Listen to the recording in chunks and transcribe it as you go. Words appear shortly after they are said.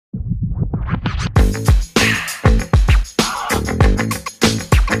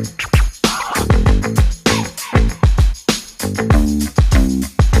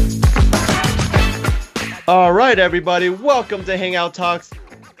right, everybody, welcome to Hangout Talks.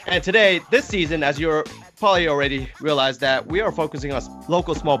 And today, this season, as you're probably already realized, that we are focusing on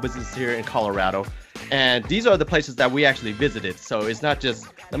local small businesses here in Colorado. And these are the places that we actually visited. So it's not just,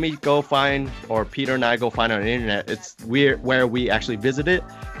 let me go find, or Peter and I go find on the internet. It's where we actually visited.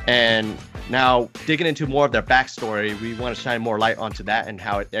 And now digging into more of their backstory, we want to shine more light onto that and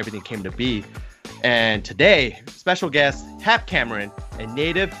how everything came to be. And today, special guest, Hap Cameron, a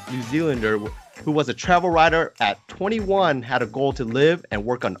native New Zealander who was a travel writer at 21, had a goal to live and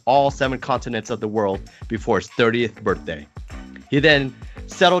work on all 7 continents of the world before his 30th birthday. He then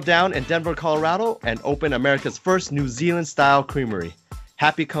settled down in Denver, Colorado, and opened America's first New Zealand-style creamery,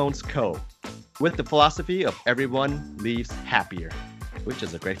 Happy Cones Co., with the philosophy of everyone leaves happier, which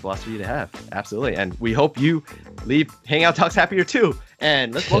is a great philosophy to have. Absolutely. And we hope you leave Hangout Talks happier too.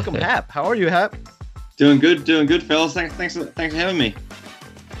 And let's welcome Hap. How are you, Hap? Doing good, fellas. Thanks for having me.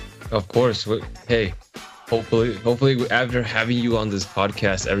 Of course. Hey, hopefully after having you on this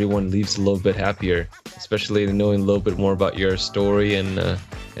podcast, everyone leaves a little bit happier, especially knowing a little bit more about your story and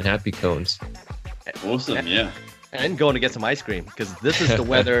Happy Cones. Awesome, yeah. And going to get some ice cream, because this is the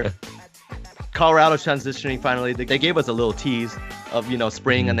weather. Colorado's transitioning finally. They gave us a little tease of,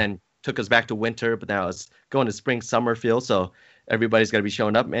 spring and then took us back to winter, but now it's going to spring, summer feel. So everybody's got to be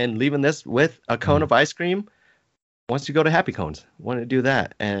showing up and leaving this with a cone of ice cream. Once you go to Happy Cones, want to do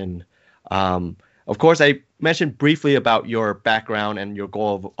that. And of course, I mentioned briefly about your background and your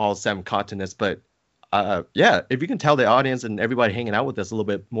goal of all 7 continents. But if you can tell the audience and everybody hanging out with us a little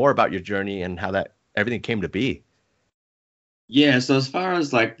bit more about your journey and how that everything came to be. Yeah, so as far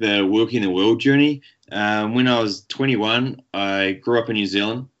as like the working the world journey, when I was 21, I grew up in New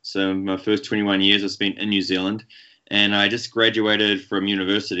Zealand. So my first 21 years I spent in New Zealand, and I just graduated from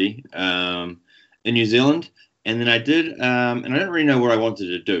university in New Zealand. And then I did, and I didn't really know what I wanted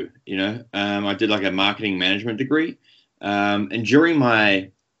to do, I did like a marketing management degree. And during my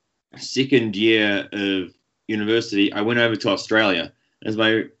second year of university, I went over to Australia. It was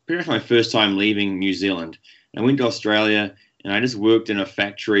pretty much my first time leaving New Zealand. I went to Australia and I just worked in a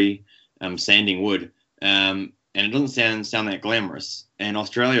factory sanding wood. And it doesn't sound that glamorous. And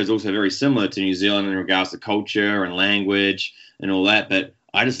Australia is also very similar to New Zealand in regards to culture and language and all that. But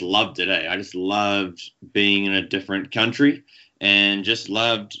I just loved it. I just loved being in a different country and just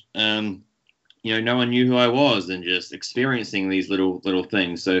loved, no one knew who I was and just experiencing these little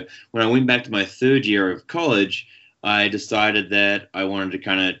things. So when I went back to my third year of college, I decided that I wanted to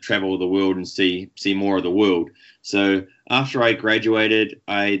kind of travel the world and see more of the world. So after I graduated,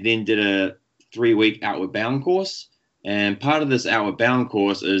 I then did a 3-week Outward Bound course. And part of this Outward Bound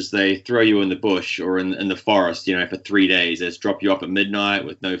course is they throw you in the bush or in the forest, for 3 days. They just drop you off at midnight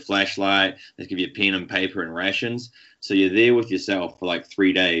with no flashlight. They give you pen and paper and rations. So you're there with yourself for like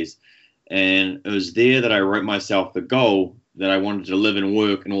 3 days. And it was there that I wrote myself the goal that I wanted to live and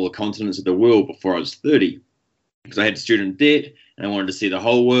work in all the continents of the world before I was 30. Because I had student debt and I wanted to see the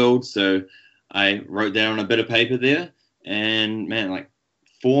whole world. So I wrote down on a bit of paper there. And man, like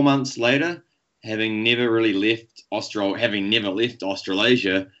 4 months later, having never left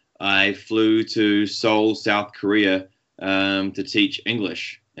Australasia, I flew to Seoul, South Korea, to teach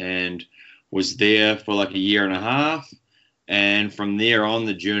English, and was there for like a year and a half. And from there on,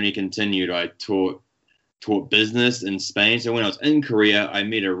 the journey continued. I taught business in Spain. So when I was in Korea, I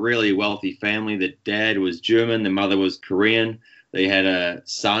met a really wealthy family. The dad was German, the mother was Korean. They had a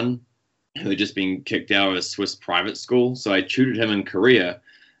son who had just been kicked out of a Swiss private school. So I tutored him in Korea.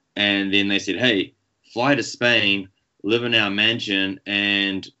 And then they said, hey, fly to Spain, live in our mansion,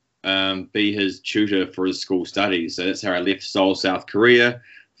 and be his tutor for his school studies. So that's how I left Seoul, South Korea,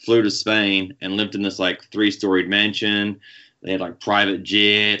 flew to Spain, and lived in this like 3-storied mansion. They had like private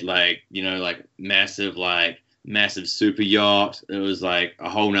jet, like massive super yacht. It was like a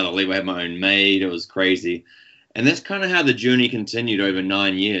whole nother level. I had my own maid. It was crazy. And that's kind of how the journey continued over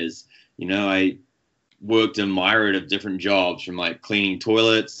 9 years. I worked a myriad of different jobs, from like cleaning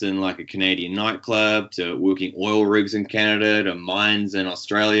toilets in like a Canadian nightclub to working oil rigs in Canada to mines in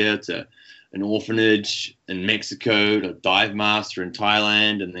Australia to an orphanage in Mexico to dive master in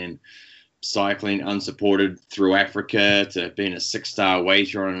Thailand, and then cycling unsupported through Africa to being a 6-star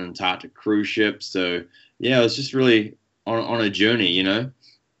waiter on an Antarctic cruise ship. So yeah, it was just really on a journey,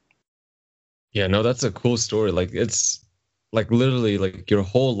 Yeah, no, that's a cool story. Like it's like literally like your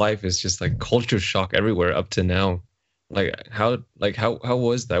whole life is just like culture shock everywhere up to now. How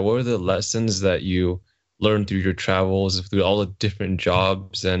was that? What were the lessons that you learned through your travels, through all the different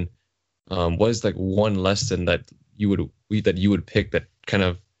jobs, and what is like one lesson that you would pick that kind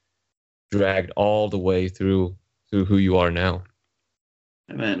of dragged all the way through who you are now?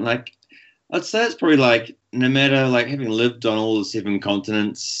 Man, like I'd say it's probably like no matter like having lived on all the 7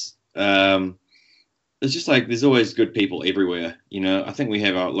 continents, it's just like there's always good people everywhere. I think we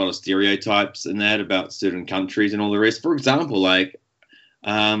have a lot of stereotypes in that about certain countries and all the rest. For example, like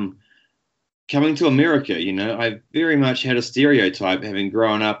coming to America, I very much had a stereotype having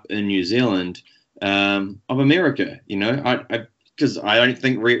grown up in New Zealand of America. Because I don't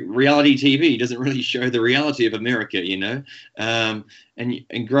think reality TV doesn't really show the reality of America.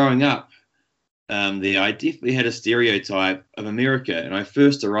 And growing up there, I definitely had a stereotype of America. And I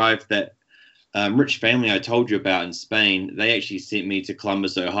first arrived that rich family I told you about in Spain. They actually sent me to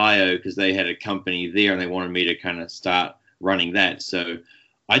Columbus, Ohio, because they had a company there and they wanted me to kind of start running that. So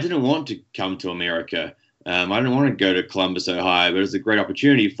I didn't want to come to America. I didn't want to go to Columbus, Ohio, but it was a great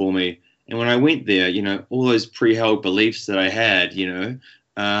opportunity for me. And when I went there, all those pre-held beliefs that I had,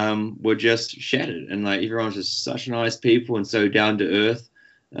 were just shattered. And like everyone's just such nice people and so down to earth.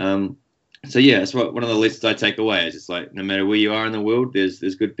 So yeah, that's one of the lessons I take away. It's just like no matter where you are in the world, there's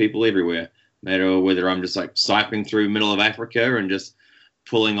good people everywhere. No matter whether I'm just like cycling through middle of Africa and just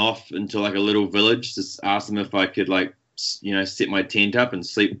pulling off into like a little village, just ask them if I could like set my tent up and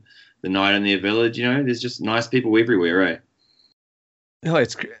sleep the night in their village. There's just nice people everywhere, right? No,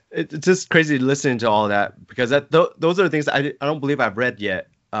 it's just crazy listening to all that, because those are the things I don't believe I've read yet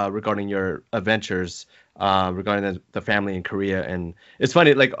regarding your adventures, regarding the family in Korea. And it's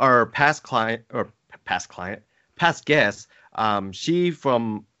funny, like our past guest, she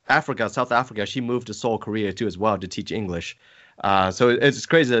from Africa, South Africa, she moved to Seoul, Korea too as well to teach English. So it's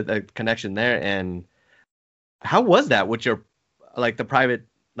crazy, the connection there. And how was that with your like the private,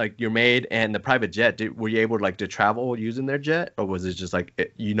 like your maid and the private jet? Were you able to travel using their jet, or was it just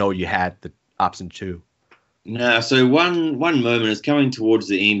like you had the option too? No, so one moment is coming towards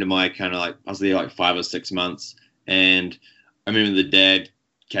the end of my kind of like I was there like 5 or 6 months, and I remember the dad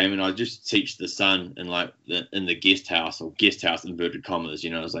came and I just teach the son in like in the guest house inverted commas.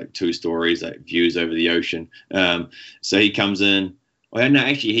 It was like 2 stories, like views over the ocean. So he comes in. Well, no,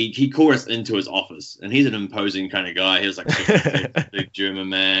 actually, he called us into his office, and he's an imposing kind of guy. He was like a big German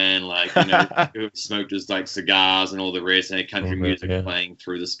man, like who smoked his like cigars and all the rest, and had country music playing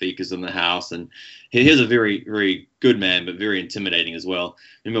through the speakers in the house. And he was a very, very good man, but very intimidating as well.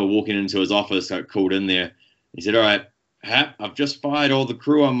 I remember walking into his office, I called in there. He said, "All right, Hap, I've just fired all the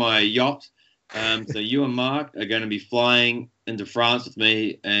crew on my yacht. So you and Mark are going to be flying into France with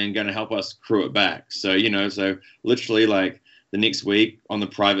me and going to help us crew it back." So so literally like. The next week on the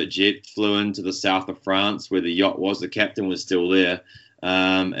private jet, flew into the south of France where the yacht was. The captain was still there.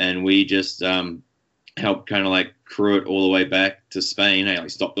 And we just helped kind of like crew it all the way back to Spain. I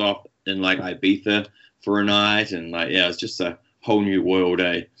like stopped off in like Ibiza for a night. And like, yeah, it's just a whole new world,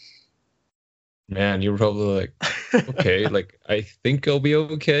 eh? Man, you're probably like, okay, like, I think I'll be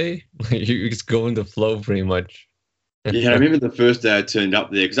okay. You just go in the flow pretty much. Yeah, I remember the first day I turned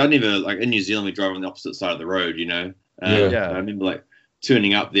up there because I never, like in New Zealand, we drive on the opposite side of the road, I remember like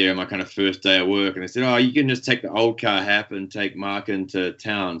turning up there on my kind of first day of work, and they said, "Oh, you can just take the old car, Hap, and take Mark into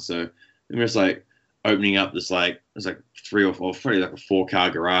town." So I remember it's like opening up this like it's like 3 or 4, probably like a 4-car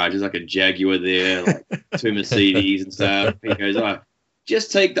garage. There's like a Jaguar there, like 2 Mercedes and stuff. He goes, "Oh,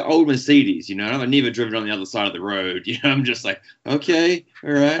 just take the old Mercedes." I've never driven on the other side of the road. I'm just like, okay,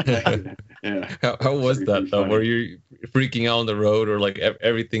 all right. Yeah. How was that though? Were you freaking out on the road, or like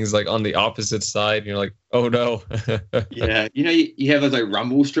everything's like on the opposite side? And you're like, oh no. Yeah, you have those like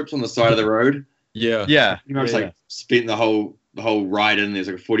rumble strips on the side of the road. Yeah. I was like spent the whole ride in. There's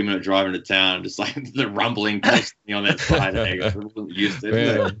like a 40-minute drive into town, just like the rumbling constantly on that side. I wasn't used to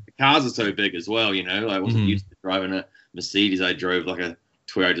it. Like, the cars are so big as well. I wasn't used to driving a Mercedes. I drove like a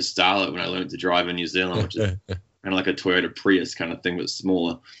Toyota Starlet when I learned to drive in New Zealand, which is kind of like a Toyota Prius kind of thing, but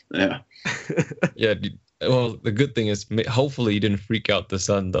smaller. Yeah. Yeah. Well, the good thing is, hopefully you didn't freak out the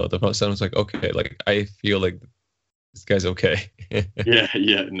son, though. The son was like, okay, like, I feel like this guy's okay.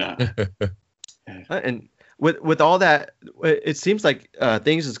 Yeah, nah. And with all that, it seems like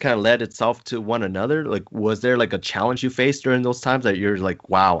things just kind of led itself to one another. Like, was there like a challenge you faced during those times that you're like,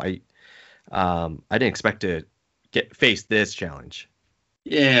 wow, I didn't expect to face this challenge?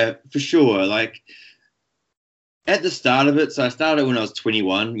 Yeah, for sure. Like, at the start of it, so I started when I was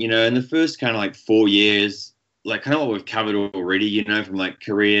 21, in the first kind of like 4 years, like kind of what we've covered already, from like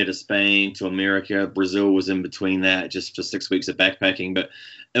Korea to Spain to America. Brazil was in between that just for 6 weeks of backpacking, but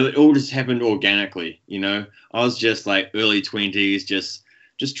it all just happened organically. I was just like early 20s, just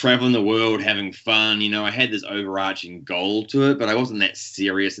traveling the world, having fun. I had this overarching goal to it, but I wasn't that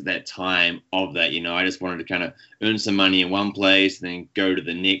serious at that time of that. I just wanted to kind of earn some money in one place and then go to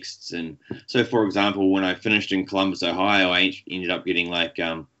the next. And so, for example, when I finished in Columbus, Ohio, I ended up getting like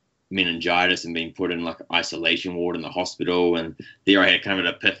meningitis and being put in like isolation ward in the hospital. And there I had kind of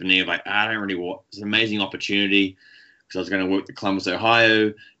an epiphany of like, I don't really want, it's an amazing opportunity because I was going to work the Columbus,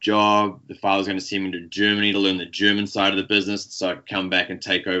 Ohio job. The father was going to send me to Germany to learn the German side of the business so I could come back and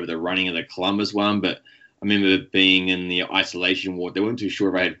take over the running of the Columbus one. But I remember being in the isolation ward. They weren't too sure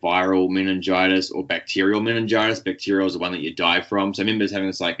if I had viral meningitis or bacterial meningitis. Bacterial is the one that you die from. So I remember having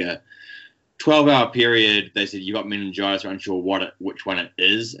this like a 12-hour period. They said, you got meningitis, we're unsure which one it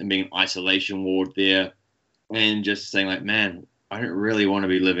is, and being in isolation ward there, and just saying like, man, I don't really want to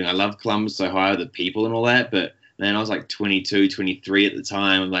be living. I love Columbus, Ohio, the people and all that, but man, I was like 22, 23 at the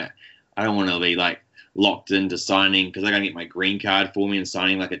time. I'm like, I don't want to be like locked into signing, because I got to get my green card for me and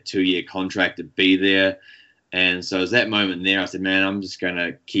signing like a 2-year contract to be there. And so it was that moment there, I said, man, I'm just going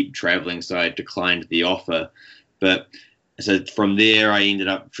to keep traveling. So I declined the offer. But so from there, I ended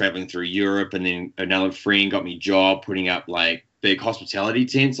up traveling through Europe, and then another friend got me a job putting up like big hospitality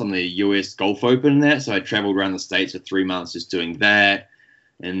tents on the US Golf Open and that. So I traveled around the States for 3 months just doing that.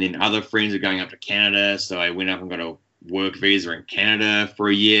 And then other friends are going up to Canada. So I went up and got a work visa in Canada for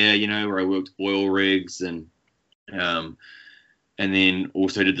a year, you know, where I worked oil rigs and then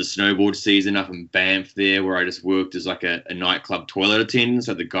also did the snowboard season up in Banff there, where I just worked as like a nightclub toilet attendant.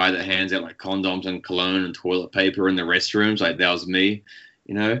 So the guy that hands out like condoms and cologne and toilet paper in the restrooms, like that was me,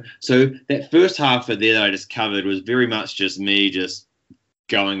 you know. So that first half of there that I just covered was very much just me just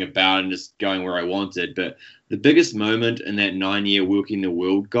going about and just going where I wanted. But the biggest moment in that 9-year working the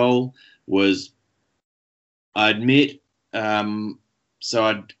world goal was I'd met, so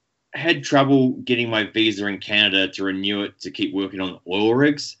I'd had trouble getting my visa in Canada to renew it to keep working on oil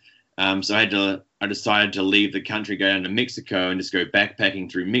rigs. So I decided to leave the country, go down to Mexico and just go backpacking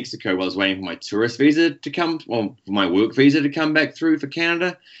through Mexico while I was waiting for my tourist visa to come, well, for my work visa to come back through for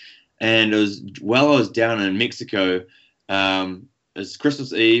Canada. And it was, while I was down in Mexico, it was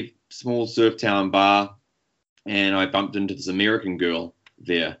Christmas Eve, small surf town bar, and I bumped into this American girl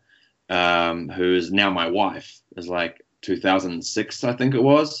there, who is now my wife. It was like 2006, I think it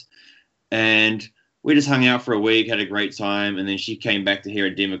was. And we just hung out for a week, had a great time, and then she came back to here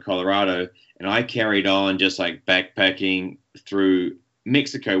in Denver, Colorado, and I carried on just like backpacking through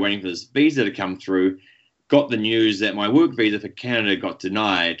Mexico, waiting for this visa to come through. Got the news that my work visa for Canada got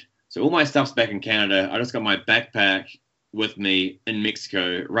denied. So all my stuff's back in Canada. I just got my backpack with me in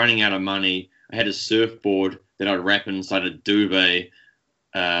Mexico, running out of money. I had a surfboard that I'd wrap inside a duvet,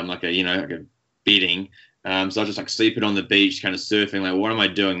 like a bedding. So I was just like sleeping on the beach, kind of surfing, like, what am I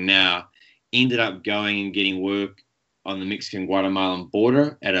doing now? Ended up going and getting work on the Mexican-Guatemalan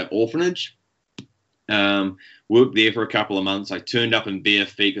border at an orphanage. Worked there for a couple of months. I turned up in bare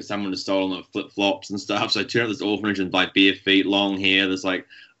feet because someone had stolen the flip-flops and stuff. So I turned up this orphanage in like bare feet, long hair, this like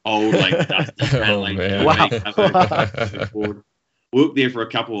old, like dusty kind of like Wow. Worked there for a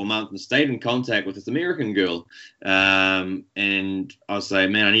couple of months and stayed in contact with this American girl. And I was like,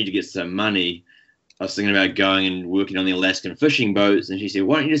 man, I need to get some money. I was thinking about going and working on the Alaskan fishing boats. And she said,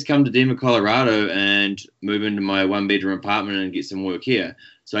 why don't you just come to Denver, Colorado and move into my 1-bedroom apartment and get some work here?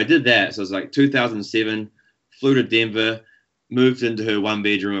 So I did that. So it was like 2007, flew to Denver, moved into her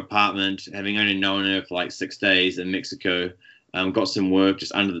 1-bedroom apartment, having only known her for like 6 days in Mexico. Got some work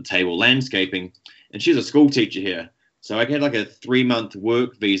just under the table landscaping. And she's a school teacher here. So I had like a 3-month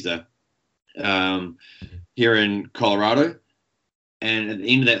work visa here in Colorado. And at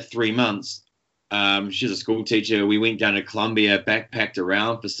the end of that 3 months, she's a school teacher. We went down to Colombia, backpacked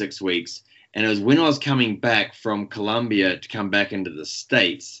around for 6 weeks. And it was when I was coming back from Colombia to come back into the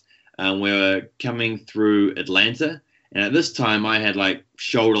States, we were coming through Atlanta. And at this time, I had like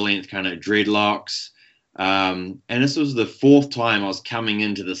shoulder length kind of dreadlocks. And this was the 4th time I was coming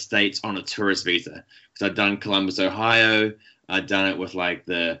into the States on a tourist visa. Because I'd done Columbus, Ohio. I'd done it with like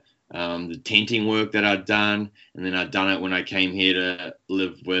the tenting work that I'd done. And then I'd done it when I came here to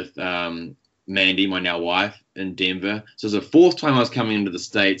live with Mandy, my now wife, in Denver. So it was the 4th time I was coming into the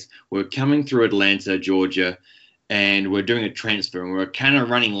States. We're coming through Atlanta, Georgia, and we're doing a transfer. And we're kind of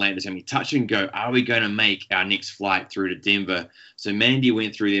running late. It's going to be touch and go. Are we going to make our next flight through to Denver? So Mandy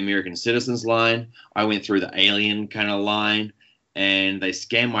went through the American Citizens line. I went through the alien kind of line. And they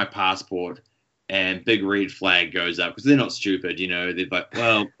scanned my passport. And big red flag goes up because they're not stupid, you know. They're like,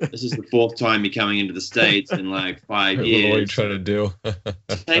 well, this is the 4th time you're coming into the States in like 5 years. What are you trying to do?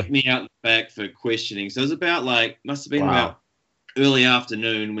 Take me out the back for questioning. So it was about like, must have been about early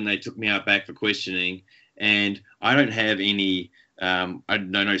afternoon when they took me out back for questioning. And I don't have any, I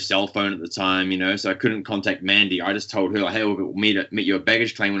had no cell phone at the time, you know, so I couldn't contact Mandy. I just told her, like, hey, we'll meet you at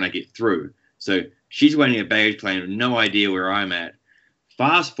baggage claim when I get through. So she's waiting at baggage claim with no idea where I'm at.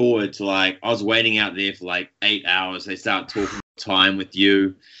 Fast forward to like, I was waiting out there for like 8 hours. They start talking time with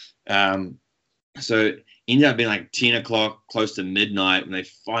you. So ended up being like 10 o'clock, close to midnight, when they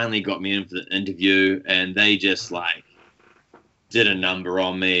finally got me in for the interview, and they just like did a number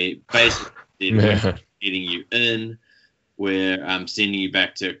on me. Basically, we're getting you in, we're sending you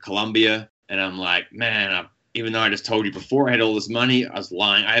back to Colombia. And I'm like, man, even though I just told you before I had all this money, I was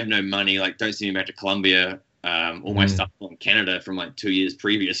lying. I have no money. Like, don't send me back to Colombia. All my stuff in Canada from like 2 years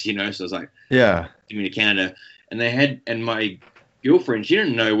previous, you know. So I was like, yeah, send me to Canada. And my girlfriend, she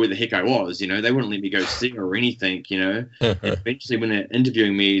didn't know where the heck I was, you know. They wouldn't let me go see her or anything, you know. And eventually, when they're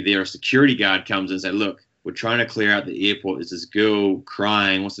interviewing me, their security guard comes and says, look, we're trying to clear out the airport. There's this girl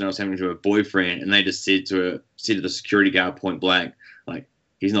crying, wants to know what's happening to her boyfriend. And they just said to the security guard point blank, like,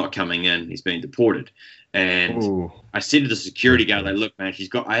 he's not coming in. He's being deported. And Ooh. I said to the security guard, like, look, man,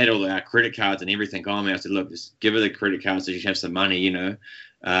 I had all our credit cards and everything on me. I said, look, just give her the credit card so she can have some money, you know.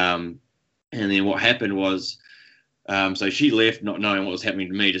 And then what happened was, so she left not knowing what was happening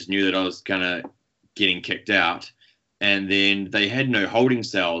to me, just knew that I was kind of getting kicked out. And then they had no holding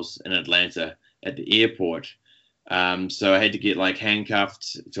cells in Atlanta at the airport. So I had to get like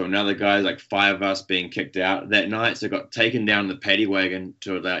handcuffed to another guy, like 5 of us being kicked out that night. So I got taken down in the paddy wagon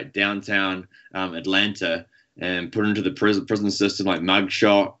to like downtown Atlanta and put into the prison system, like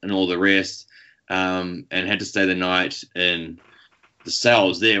mugshot and all the rest, and had to stay the night in the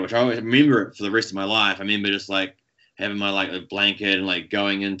cells there, which I always remember it for the rest of my life. I remember just like having my like a blanket and like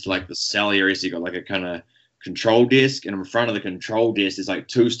going into like the cell area. So you got like a kind of control desk, and in front of the control desk there's like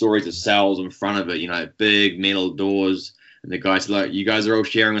 2 stories of cells in front of it, you know, big metal doors. And the guy said, like, you guys are all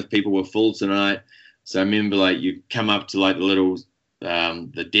sharing with people, we're full tonight. So I remember like you come up to like the little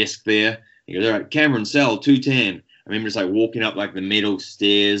the desk there. He goes, all right, Cameron, cell 210. I remember just like walking up like the metal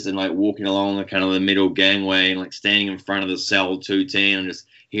stairs and like walking along the kind of the middle gangway and like standing in front of the cell 210 and just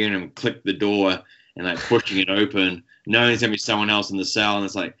hearing him click the door and like pushing it open, knowing there's gonna be someone else in the cell. And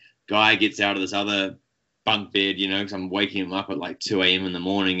it's like guy gets out of this other bunk bed, you know, because I'm waking him up at like 2 a.m. in the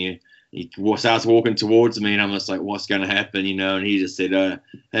morning. He starts walking towards me, and I'm just like, what's going to happen, you know? And he just said,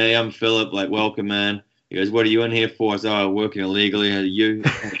 hey, I'm Philip, like, welcome, man. He goes, what are you in here for? I said, oh, working illegally. You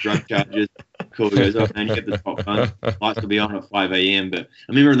drug charges. Cool. He goes, oh, man, you get the top bunk. Lights will be on at 5 a.m. But I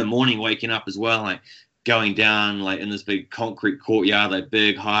remember in the morning waking up as well, like going down like in this big concrete courtyard, like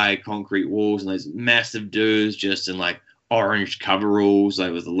big high concrete walls, and those massive dudes just in like orange coveralls,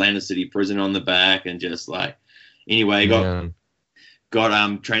 like with Atlanta City Prison on the back, and just like, anyway, got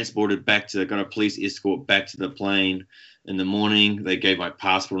transported back to, got a police escort back to the plane in the morning. They gave my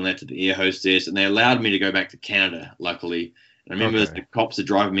passport and that to the air hostess, and they allowed me to go back to Canada, luckily. And I remember the cops are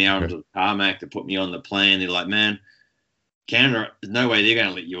driving me out onto the tarmac to put me on the plane. They're like, man, Canada, there's no way they're going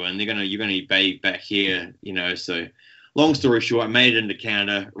to let you in. You're going to be back here, you know. So long story short, I made it into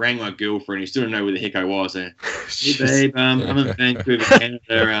Canada, rang my girlfriend, who still didn't know where the heck I was. And, hey, babe, I'm in Vancouver,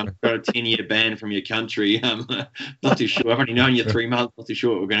 Canada. Got a 10-year ban from your country. Not too sure. I've only known you 3 months. Not too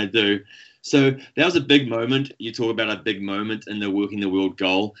sure what we're going to do. So that was a big moment. You talk about a big moment in the Working the World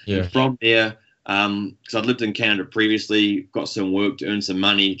goal. Yeah. And from there, because I'd lived in Canada previously, got some work to earn some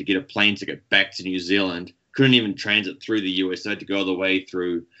money to get a plane ticket back to New Zealand. Couldn't even transit through the US. So I had to go all the way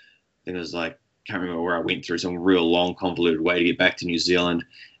through, I think it was like, can't remember where I went through, some real long, convoluted way to get back to New Zealand.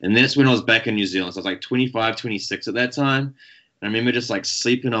 And that's when I was back in New Zealand. So I was like 25, 26 at that time. And I remember just like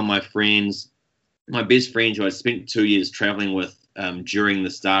sleeping on my best friend who I spent 2 years traveling with during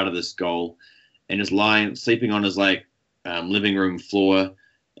the start of this goal, and just sleeping on his like living room floor.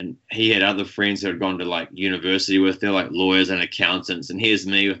 And he had other friends that had gone to like university with, they're like lawyers and accountants. And here's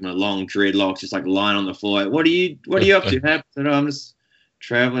me with my long dreadlocks, just like lying on the floor. Like, what are you up to? I said, oh, I'm just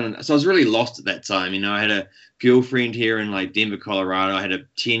traveling. So I was really lost at that time. You know, I had a girlfriend here in like Denver, Colorado. I had a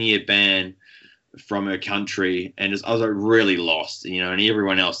 10-year ban from her country, and I was like really lost, you know, and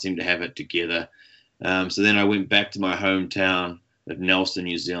everyone else seemed to have it together. So then I went back to my hometown of Nelson,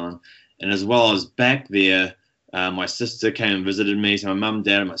 New Zealand. And as well as back there, my sister came and visited me. So my mum,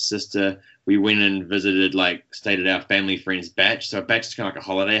 dad, and my sister, we went and visited, like, stayed at our family friend's bach. So bach is kind of like a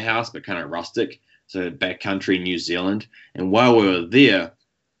holiday house, but kind of rustic. So backcountry New Zealand. And while we were there,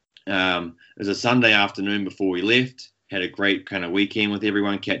 it was a Sunday afternoon before we left. Had a great kind of weekend with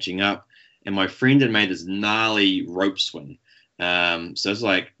everyone, catching up. And my friend had made this gnarly rope swing. So it's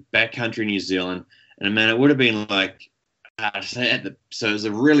like backcountry New Zealand. And man, it would have been like, so it was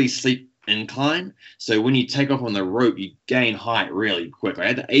a really steep incline. So when you take off on the rope, you gain height really quick.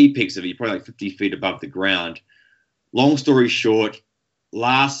 At the apex of it, you're probably like 50 feet above the ground. Long story short,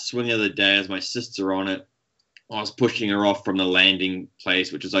 last swing of the day, as my sister on it, I was pushing her off from the landing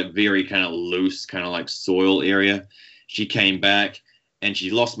place, which is like very kind of loose, kind of like soil area. She came back and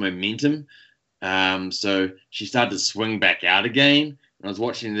she lost momentum. So she started to swing back out again. and I was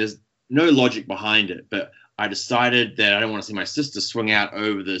watching. There's no logic behind it, but I decided that I don't want to see my sister swing out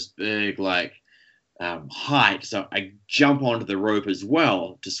over this big height, so I jump onto the rope as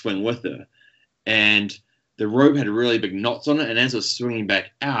well to swing with her, and the rope had really big knots on it, and as I was swinging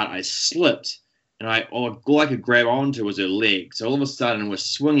back out, I slipped, and all I could grab onto was her leg. So all of a sudden, we're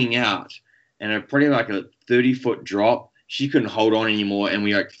swinging out, and probably like a 30-foot drop. She couldn't hold on anymore, and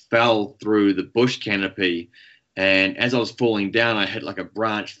we fell through the bush canopy. And as I was falling down, I hit like a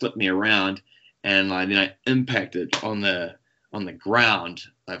branch, flipped me around, and then I impacted on the ground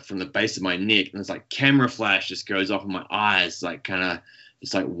from the base of my neck, and this like camera flash just goes off in my eyes, like kind of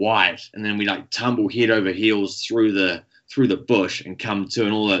just like white, and then we like tumble head over heels through the bush and come to,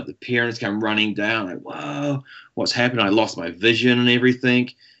 and all the parents come running down, like, whoa, what's happened? I lost my vision and everything.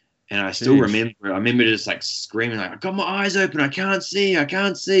 And I still remember just like screaming, like, I got my eyes open, I can't see.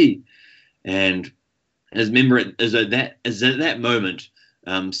 And as at that moment,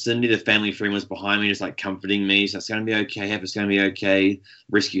 Cindy, the family friend, was behind me, just like comforting me. So it's going to be okay, it's going to be okay.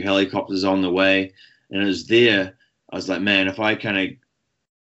 Rescue helicopters on the way. And it was there. I was like, man, if I kind of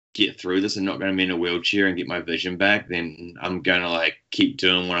get through this and not going to be in a wheelchair and get my vision back, then I'm going to like keep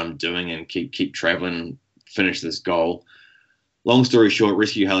doing what I'm doing and keep traveling and finish this goal. Long story short,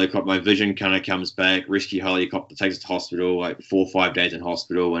 rescue helicopter, my vision kind of comes back. Rescue helicopter takes us to hospital, like 4 or 5 days in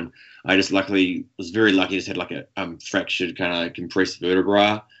hospital. And I just was very lucky, just had like a fractured kind of compressed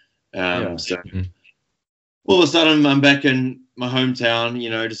vertebra. So all of a sudden I'm back in my hometown,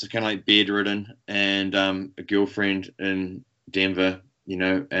 just kind of like bedridden, and a girlfriend in Denver,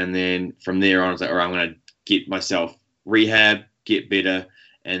 and then from there on I was like, all right, I'm going to get myself rehab, get better,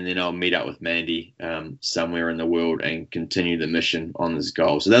 and then I'll meet up with Mandy somewhere in the world and continue the mission on this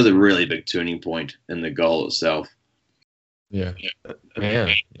goal. So that was a really big turning point in the goal itself. Yeah.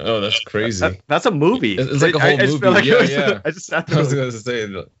 Man. Oh, that's crazy. That's a movie. It's like a whole movie. I just sat through. I was going to say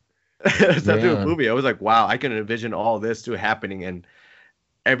that. I sat through a movie. I was like, wow, I can envision all this too happening and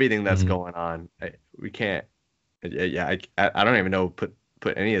everything that's going on. We can't. Yeah, I don't even know put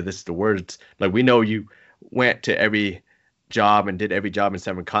any of this to words. Like, we know you went to every job and did every job in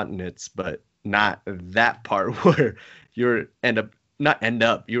 7 continents, but not that part where you're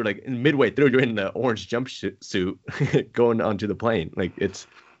you're like midway through, you're in the orange jumpsuit going onto the plane. Like, it's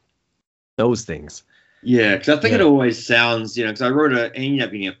those things. Yeah, because I think it always sounds, because I ended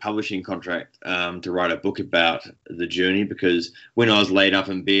up getting a publishing contract to write a book about the journey, because when I was laid up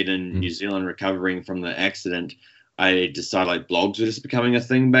in bed in New Zealand recovering from the accident, I decided like blogs were just becoming a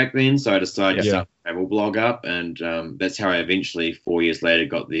thing back then. So I decided to start a travel blog up, and that's how I eventually 4 years later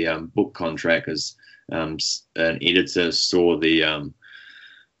got the book contract, as an editor saw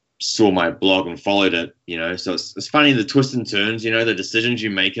my blog and followed it, So it's funny, the twists and turns, the decisions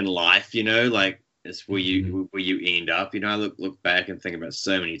you make in life, like it's where you end up. I look back and think about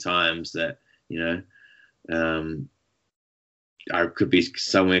so many times that, I could be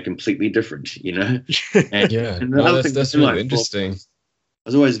somewhere completely different, And, that's really interesting. I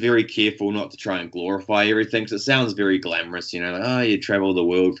was always very careful not to try and glorify everything, because it sounds very glamorous, like, you travel the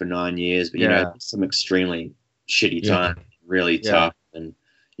world for 9 years, but some extremely shitty time, really tough, and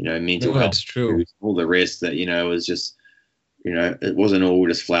mental health, that's true. All the rest that was just, it wasn't all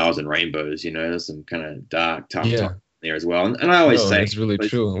just flowers and rainbows. There's some kind of dark, tough time there as well. And I always say it's really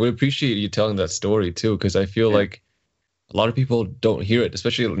true. We appreciate you telling that story too, because I feel like a lot of people don't hear it,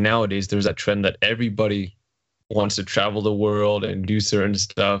 especially nowadays. There's that trend that everybody wants to travel the world and do certain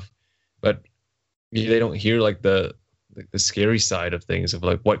stuff, but they don't hear like the scary side of things, of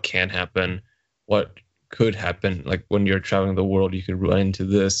like what can happen, what could happen. Like when you're traveling the world, you can run into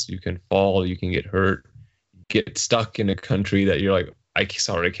this, you can fall, you can get hurt, get stuck in a country that you're like, I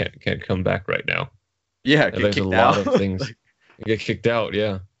can't come back right now. Yeah, there's a lot of things. You get kicked out.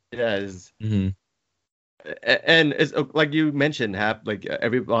 Yeah. Yeah. And it's like you mentioned, like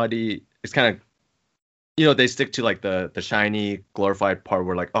everybody is kind of, they stick to like the shiny, glorified part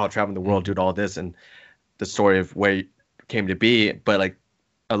where like, oh, traveling the world, doing all this, and the story of where it came to be. But like,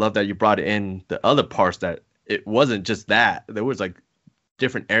 I love that you brought in the other parts, that it wasn't just that. There was like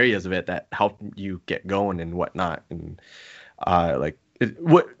different areas of it that helped you get going and whatnot. And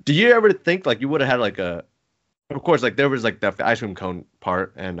what do you ever think like you would have had like of course, like there was like the ice cream cone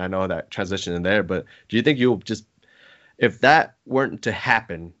part, and I know that transition in there, but do you think if that weren't to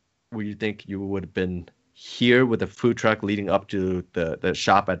happen, would you think you would have been here with a food truck leading up to the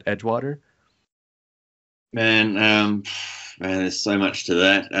shop at Edgewater? Man, there's so much to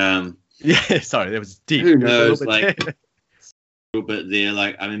that. Yeah, sorry, that was deep. Who knows? Like a little bit there.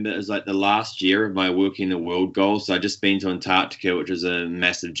 Like I remember it was like the last year of my working the world goal. So I just been to Antarctica, which was a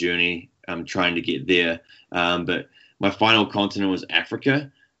massive journey. I'm trying to get there. But my final continent was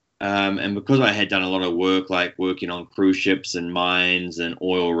Africa. And because I had done a lot of work, like working on cruise ships and mines and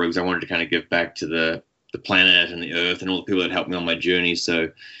oil rigs, I wanted to kind of give back to the planet and the earth and all the people that helped me on my journey.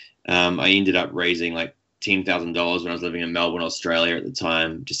 So I ended up raising like $10,000 when I was living in Melbourne, Australia at the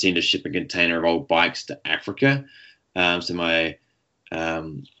time, to send a shipping container of old bikes to Africa. So my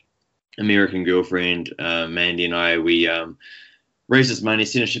American girlfriend, Mandy, and I, we raised this money,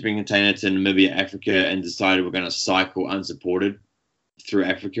 sent a shipping container to Namibia, Africa, and decided we're going to cycle unsupported through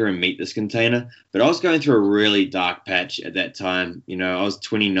Africa and meet this container. But I was going through a really dark patch at that time. You know, I was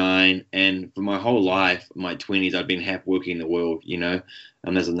 29, and for my whole life, my 20s, I'd been happy working the world, you know.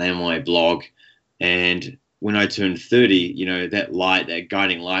 There's a name on my blog. And when I turned 30, you know, that light, that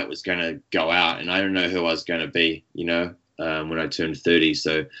guiding light was going to go out, and I don't know who I was going to be, you know, when I turned 30.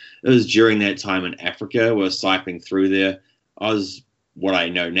 So it was during that time in Africa, we were cycling through there. I was, what I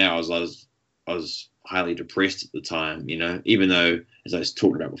know now is I was highly depressed at the time, you know, even though, as I was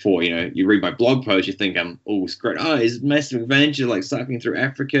talking about before, you know, you read my blog post, you think I'm, oh, it's great. Oh, it's a massive adventure, like cycling through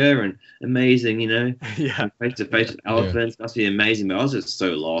Africa and amazing, you know, Yeah. Face to face with elephants, must be amazing. But I was just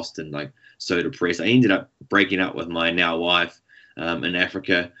so lost and like so depressed. I ended up breaking up with my now wife in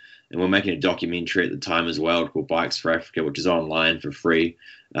Africa, and we're making a documentary at the time as well called Bikes for Africa, which is online for free.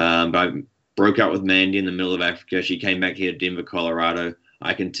 But I broke up with Mandy in the middle of Africa. She came back here to Denver, Colorado.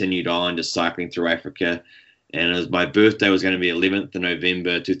 I continued on just cycling through Africa, and it was my birthday was going to be 11th of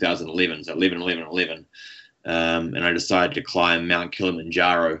November 2011, so 11/11/11. And I decided to climb Mount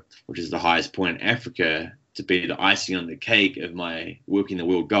Kilimanjaro, which is the highest point in Africa, to be the icing on the cake of my working the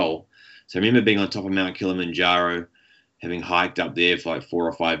world goal. So I remember being on top of Mount Kilimanjaro, having hiked up there for like 4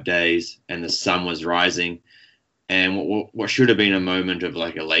 or 5 days, and the sun was rising. And what should have been a moment of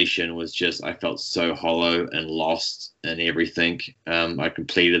like elation was just, I felt so hollow and lost and everything. I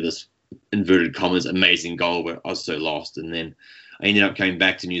completed this inverted commas amazing goal, but I was so lost. And then I ended up coming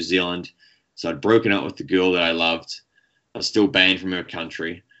back to New Zealand. So I'd broken up with the girl that I loved. I was still banned from her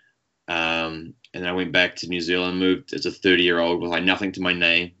country. And then I went back to New Zealand, moved as a 30-year-old with like nothing to my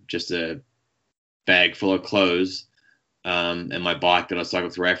name, just a bag full of clothes. And my bike that I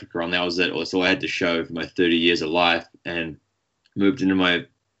cycled through Africa on. That was it. That's all I had to show for my 30 years of life. And moved into my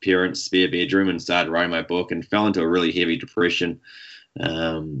parents' spare bedroom and started writing my book, and fell into a really heavy depression,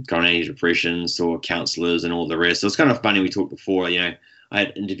 chronic depression, saw counselors and all the rest. So it's kind of funny. We talked before, you know, I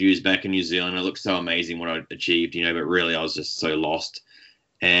had interviews back in New Zealand. It looked so amazing what I'd achieved, you know, but really I was just so lost.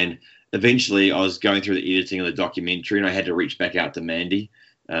 And eventually I was going through the editing of the documentary, and I had to reach back out to Mandy,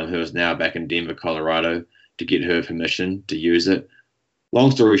 who is now back in Denver, Colorado, to get her permission to use it. Long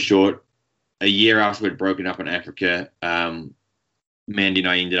story short, a year after we'd broken up in Africa, Mandy and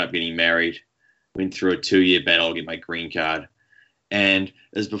I ended up getting married. Went through a 2-year battle to get my green card. And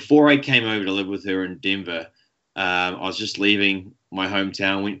it was before I came over to live with her in Denver. I was just leaving my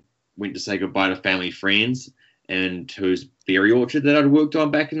hometown, went to say goodbye to family friends and whose berry orchard that I'd worked on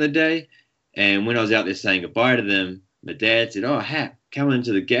back in the day. And when I was out there saying goodbye to them, my dad said, "Oh, Hap, come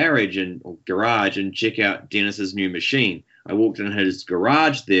into the garage and check out Dennis's new machine." I walked in his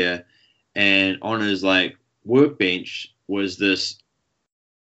garage there, and on his like workbench was this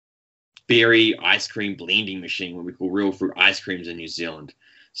berry ice cream blending machine, what we call real fruit ice creams in New Zealand.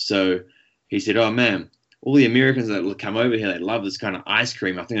 So he said, "Oh man, all the Americans that come over here, they love this kind of ice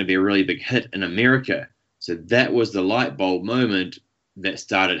cream. I think it'd be a really big hit in America." So that was the light bulb moment that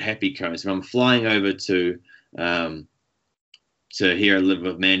started Happy Cones. So I'm flying over to here and live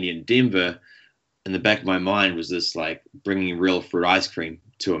with Mandy in Denver. In the back of my mind was this like bringing real fruit ice cream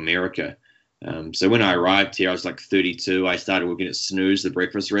to America. So when I arrived here, I was like 32. I started working at Snooze, the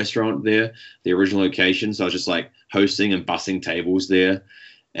breakfast restaurant there, the original location. So I was just like hosting and bussing tables there,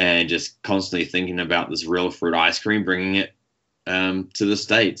 and just constantly thinking about this real fruit ice cream, bringing it to the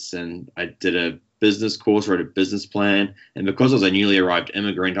States. And I did a business course, wrote a business plan. And because I was a newly arrived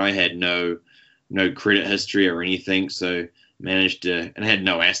immigrant, I had no credit history or anything. So managed to, and I had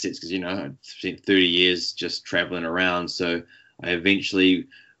no assets because, you know, I'd spent 30 years just traveling around. So I eventually,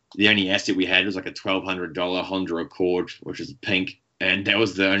 the only asset we had was like a $1,200 Honda Accord, which is pink. And that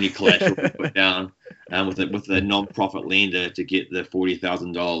was the only collateral we put down with a non-profit lender to get the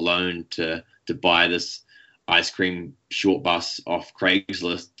 $40,000 loan to buy this ice cream short bus off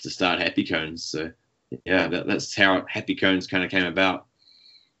Craigslist to start Happy Cones. So yeah, that's how Happy Cones kind of came about.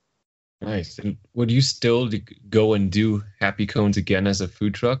 Nice. And would you still go and do Happy Cones again as a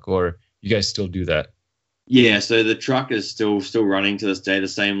food truck, or you guys still do that? Yeah, so the truck is still running to this day. The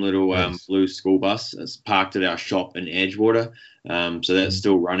same little Nice. blue school bus. It's parked at our shop in Edgewater. So that's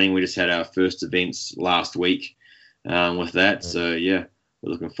still running. We just had our first events last week with that. Nice. So yeah,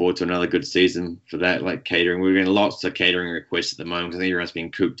 we're looking forward to another good season for that. Like catering, we're getting lots of catering requests at the moment because everyone's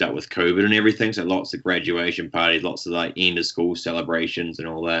been cooped up with COVID and everything. So lots of graduation parties, lots of like end of school celebrations and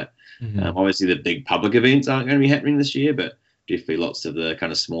all that. Obviously, the big public events aren't going to be happening this year, but definitely lots of the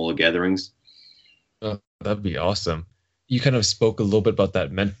kind of smaller gatherings. Oh, that'd be awesome. You kind of spoke a little bit about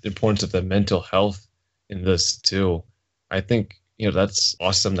that importance of the mental health in this too. I think, that's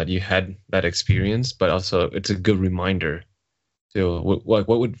awesome that you had that experience, but also it's a good reminder. So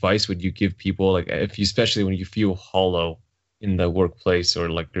what advice would you give people, like especially when you feel hollow in the workplace, or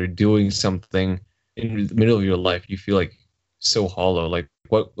like you're doing something in the middle of your life, you feel like so hollow,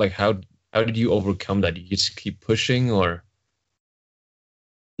 how did you overcome that? You just keep pushing, or?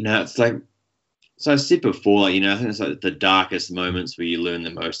 No, it's like, so I said before, I think it's like the darkest moments where you learn the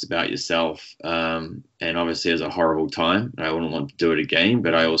most about yourself. And obviously, it was a horrible time. I wouldn't want to do it again,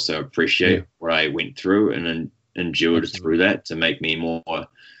 but I also appreciate what I went through and endured through that to make me more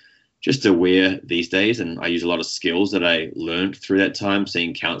just aware these days. And I use a lot of skills that I learned through that time,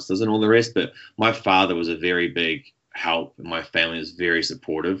 seeing counselors and all the rest. But my father was a very big help, and my family was very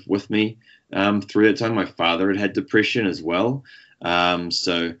supportive with me through that time. My father had depression as well.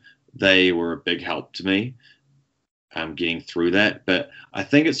 So they were a big help to me getting through that. But I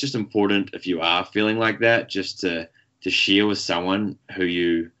think it's just important, if you are feeling like that, just to share with someone who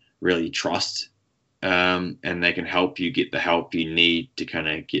you really trust, and they can help you get the help you need to kind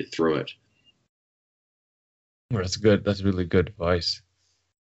of get through it. That's good. That's really good advice.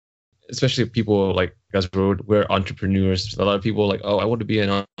 Especially people like us, we're entrepreneurs. A lot of people are like, oh, I want to be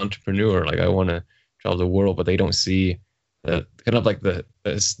an entrepreneur. Like, I want to travel the world, but they don't see kind of like the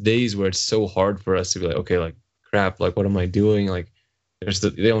days where it's so hard for us to be like, okay, like crap, like what am I doing? Like they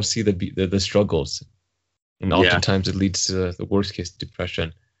don't see the struggles, and oftentimes it leads to the worst case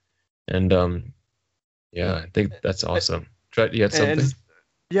depression. And I think that's awesome. You had something?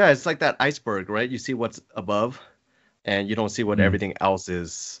 It's like that iceberg, right? You see what's above, and you don't see what everything else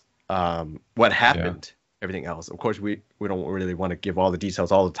is. What happened? Everything else. Of course, we don't really want to give all the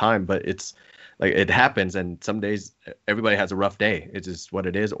details all the time, but it's like it happens, and some days everybody has a rough day. It's just what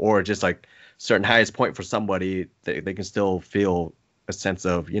it is, or just like certain highest point for somebody, they can still feel a sense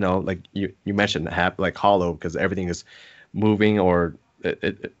of, like you mentioned, like hollow, because everything is moving, or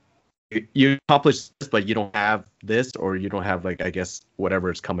you accomplish this, but you don't have this, or you don't have, like, I guess whatever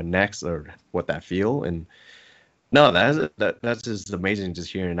is coming next, or what that feel. And no, that's just amazing,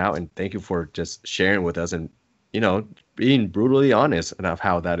 just hearing it out, and thank you for just sharing with us, and being brutally honest about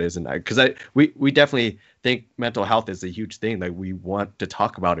how that is. And because we definitely think mental health is a huge thing. Like, we want to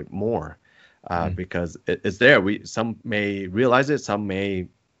talk about it more, because it's there. Some may realize it, some may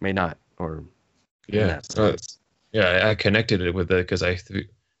not, or I connected it with it because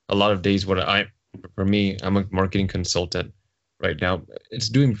a lot of days for me, I'm a marketing consultant right now. It's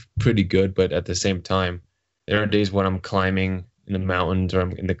doing pretty good, but at the same time, there are days when I'm climbing in the mountains, or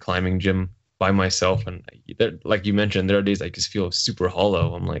I'm in the climbing gym by myself, and like you mentioned, there are days I just feel super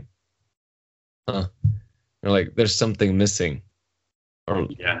hollow. I'm like, like there's something missing. Or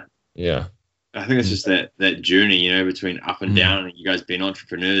I think it's just that journey, between up and down. And you guys being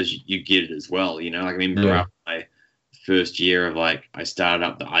entrepreneurs, you get it as well. Like, I remember my first year of, like, I started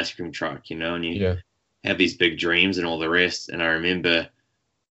up the ice cream truck, and you have these big dreams and all the rest. And I remember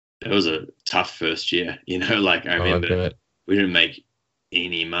it was a tough first year, like I remember we didn't make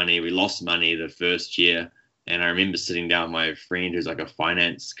any money. We lost money the first year. And I remember sitting down with my friend who's like a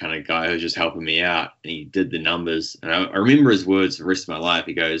finance kind of guy who was just helping me out. And he did the numbers. And I remember his words for the rest of my life.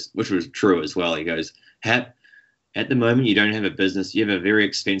 He goes, which was true as well. He goes, Hap, at the moment, you don't have a business. You have a very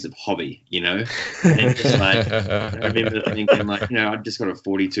expensive hobby, And just like, I remember thinking, like, I just got a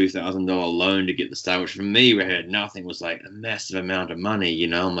 $42,000 loan to get the start, which for me, we had nothing, was like a massive amount of money,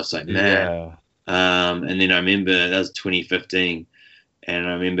 I'm just like, man. And then I remember that was 2015. And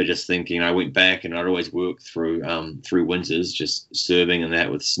I remember just thinking, I went back, and I'd always worked through winters, just serving and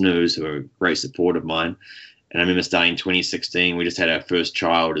that with Snooze, who are a great support of mine. And I remember starting 2016, we just had our first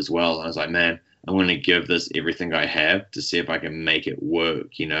child as well. And I was like, man, I'm going to give this everything I have to see if I can make it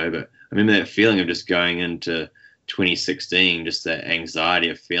work, But I remember that feeling of just going into 2016, just that anxiety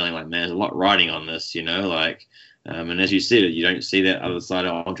of feeling like, man, there's a lot riding on this, like, and as you said, you don't see that other side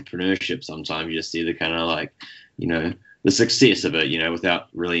of entrepreneurship sometimes. You just see the kind of like, the success of it, without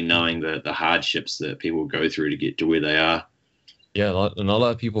really knowing the hardships that people go through to get to where they are. Yeah, and a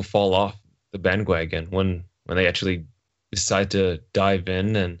lot of people fall off the bandwagon when they actually decide to dive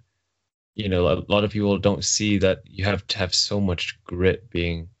in. And a lot of people don't see that you have to have so much grit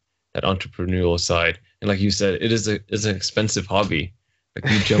being that entrepreneurial side. And like you said, it's an expensive hobby.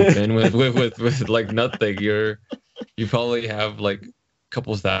 Like, you jump in with like nothing. You probably have like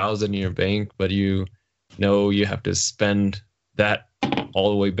couple thousand in your bank, but you know you have to spend that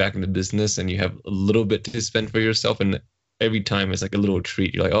all the way back in the business, and you have a little bit to spend for yourself, and every time it's like a little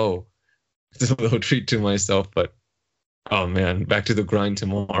treat. You're like, oh, it's a little treat to myself, but oh man, back to the grind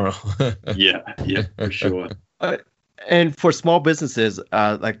tomorrow. Yeah, for sure. And for small businesses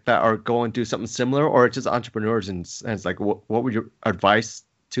like that are going through something similar, or just entrepreneurs, and it's like, what would your advice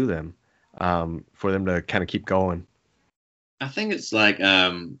to them for them to kind of keep going? I think it's like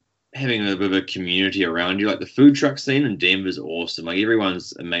having a bit of a community around you. Like the food truck scene in Denver is awesome. Like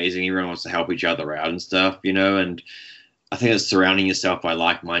everyone's amazing. Everyone wants to help each other out and stuff, you know. And I think it's surrounding yourself by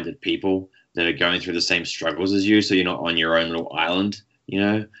like-minded people that are going through the same struggles as you, so you're not on your own little island, you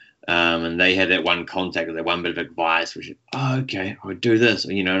know. And they had that one contact or that one bit of advice, which, oh, okay, I would do this,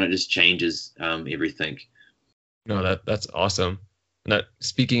 you know, and it just changes everything. No, that's awesome. And that,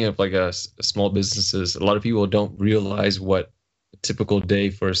 speaking of like small businesses, a lot of people don't realize what a typical day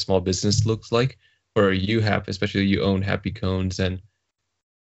for a small business looks like. Or you have, especially you own Happy Cones, and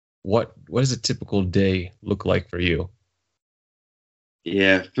what does a typical day look like for you?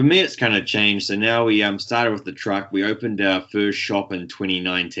 Yeah, for me, it's kind of changed. So now we started with the truck. We opened our first shop in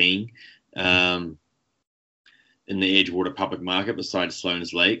 2019 in the Edgewater Public Market beside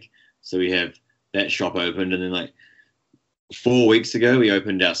Sloan's Lake. So we have that shop opened. And then like 4 weeks ago, we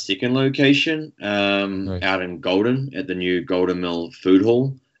opened our second location Nice. out in Golden at the new Golden Mill Food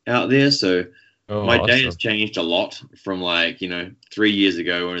Hall out there. So my day Awesome. has changed a lot from 3 years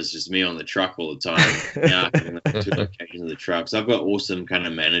ago when it's just me on the truck all the time. Now having like 2 locations of the truck. So I've got awesome kind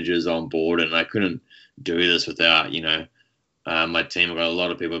of managers on board, and I couldn't do this without, my team. I've got a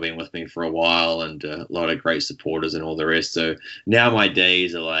lot of people who've been with me for a while, and a lot of great supporters and all the rest. So now my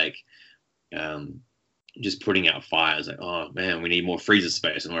days are like just putting out fires. Like, oh man, we need more freezer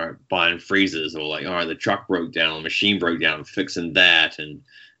space, and we're buying freezers, or like, all right, the truck broke down, the machine broke down, fixing that, and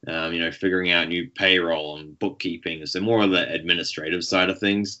figuring out new payroll and bookkeeping. So more of the administrative side of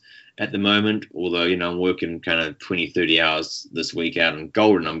things at the moment, although, I'm working kind of 20, 30 hours this week out in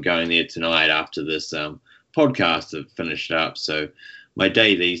Golden. I'm going there tonight after this podcast to finish it up. So my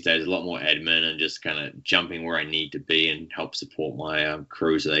day these days is a lot more admin and just kind of jumping where I need to be and help support my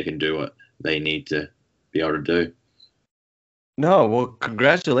crew so they can do what they need to be able to do. No, well,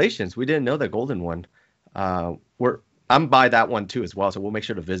 congratulations. We didn't know the Golden one. I'm by that one too as well, so we'll make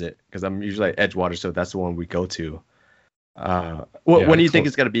sure to visit, because I'm usually at Edgewater, so that's the one we go to. When do you think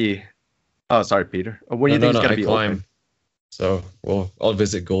it's gonna be? Oh, sorry, Peter. When do you think it's gonna be open? So, I'll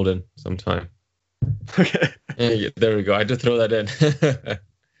visit Golden sometime. Okay. Yeah, there we go. I had to throw that in.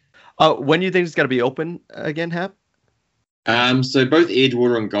 When do you think it's gonna be open again, Hap? So both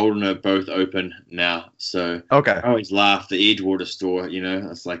Edgewater and Golden are both open now. So Okay. I always laugh, the Edgewater store,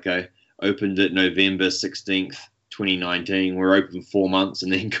 it's like I opened it November 16th. 2019. We're open 4 months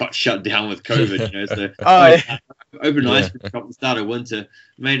and then got shut down with COVID. So open ice cream shop at the start of winter,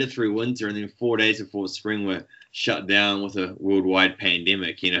 made it through winter, and then 4 days before spring we're shut down with a worldwide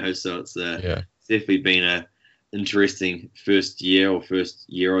pandemic. So it's definitely been a interesting first year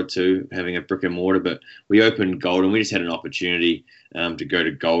or two having a brick and mortar. But we opened Golden. We just had an opportunity to go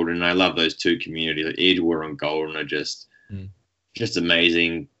to Golden. And I love those two communities. Like Edgewater and Golden are just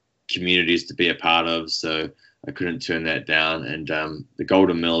amazing communities to be a part of. So I couldn't turn that down. And the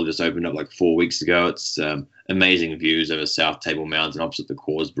Golden Mill just opened up like 4 weeks ago. It's amazing views over South Table Mountain opposite the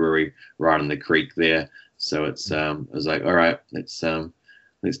Coors Brewery, right on the creek there. So it's I was like, all right, let's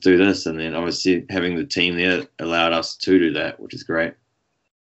do this. And then obviously having the team there allowed us to do that, which is great.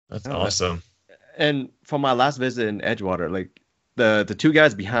 That's awesome. And from my last visit in Edgewater, like the two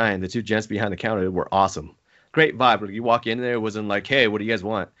guys behind, the two gents behind the counter were awesome. Great vibe. Like you walk in there, it wasn't like, hey, what do you guys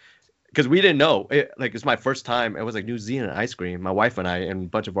want? Because we didn't know. It's my first time. It was like New Zealand ice cream. My wife and I and a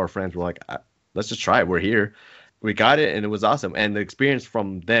bunch of our friends were like, let's just try it. We're here. We got it, and it was awesome. And the experience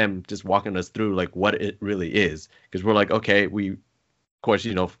from them just walking us through like what it really is. Because we're like, okay, of course,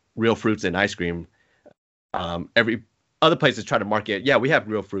 real fruits and ice cream. Every other places try to market, yeah, we have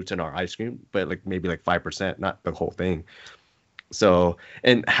real fruits in our ice cream, but like maybe like 5%, not the whole thing. So,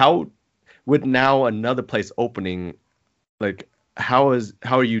 and how would now another place opening, like, how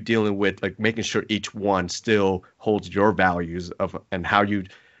are you dealing with like making sure each one still holds your values and how you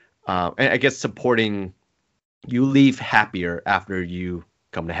and I guess supporting you leave happier after you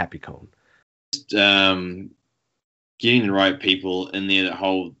come to Happy Cone? Just getting the right people in there that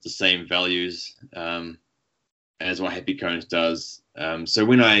hold the same values as what Happy Cones does. So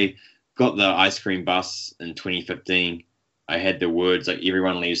when I got the ice cream bus in 2015, I had the words like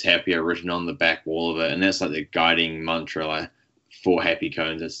 "everyone leaves happier" written on the back wall of it, and that's like the guiding mantra for Happy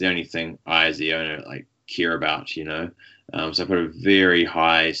Cones. It's the only thing I, as the owner, like care about, you know. So I put a very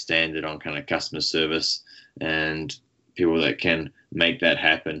high standard on kind of customer service and people that can make that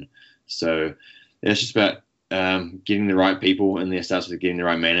happen. So it's just about getting the right people in there. Starts with getting the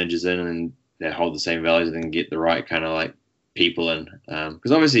right managers in and that hold the same values, and then get the right kind of like people in.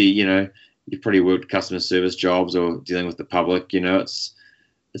 Because obviously, you know, you've probably worked customer service jobs or dealing with the public. You know, it's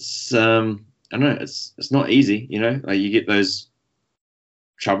I don't know, it's not easy. You know, like you get those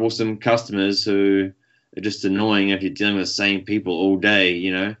troublesome customers who are just annoying if you're dealing with the same people all day.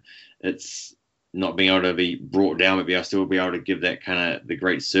 You know, it's not being able to be brought down, but still be able to give that kind of the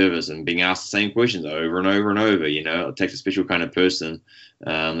great service and being asked the same questions over and over and over. You know, it takes a special kind of person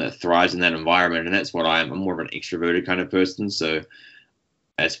that thrives in that environment, and that's what I'm more of an extroverted kind of person. So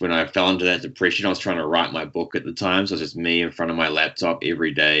that's when I fell into that depression. I was trying to write my book at the time, so it's just me in front of my laptop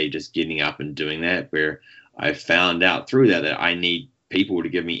every day, just getting up and doing that. Where I found out through that I need people to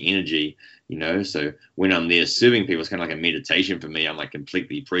give me energy. You know, so when I'm there serving people, it's kind of like a meditation for me. I'm like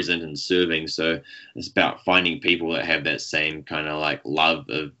completely present and serving. So it's about finding people that have that same kind of like love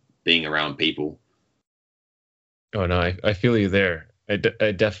of being around people. Oh no, I feel you there. I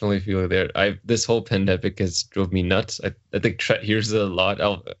definitely feel you there. This whole pandemic has drove me nuts. I think Tret hears it a lot.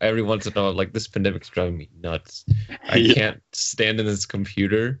 Every once in a while, like, this pandemic's driving me nuts. I Yeah. can't stand in this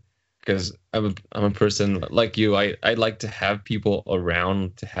computer because I'm a person like you. I like to have people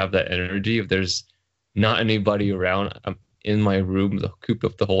around to have that energy. If there's not anybody around, I'm in my room cooped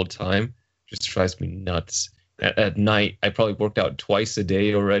up the whole time. It just drives me nuts. At night, I probably worked out twice a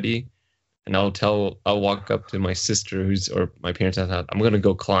day already. And I'll walk up to my sister or my parents' house. I'm gonna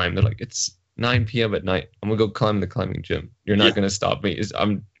go climb. They're like, it's 9 p.m. at night. I'm gonna go climb the climbing gym. You're not gonna stop me.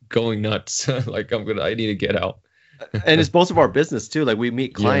 I'm going nuts. Like I need to get out. And it's most of our business too. Like, we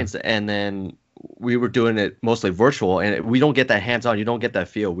meet clients and then we were doing it mostly virtual, and we don't get that hands-on. You don't get that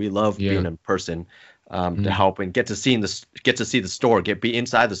feel. We love being in person to help and get to see the store, be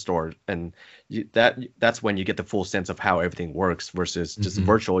inside the store, and that's when you get the full sense of how everything works versus just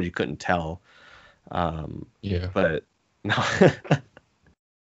virtual. You couldn't tell. But no.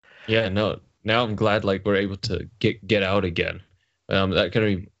 Yeah, no. Now I'm glad like we're able to get out again. That kind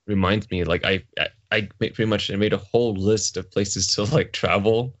of reminds me, like I pretty much made a whole list of places to like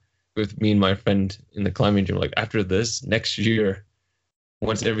travel with me and my friend in the climbing gym. Like, after this, next year,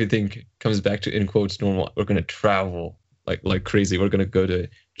 once everything comes back to, in quotes, normal, we're gonna travel like crazy. We're gonna go to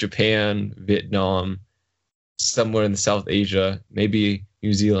Japan, Vietnam, somewhere in South Asia, maybe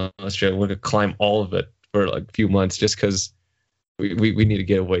New Zealand, Australia. We're gonna climb all of it for like a few months just because we need to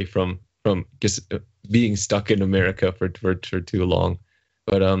get away from just being stuck in America for too long.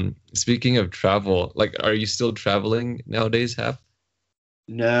 But speaking of travel, like, are you still traveling nowadays, Hap?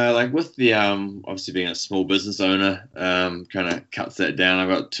 No, like with the obviously being a small business owner, kind of cuts that down. I've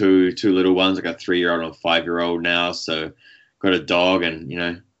got two little ones. I got a 3-year-old and a 5-year-old now, so got a dog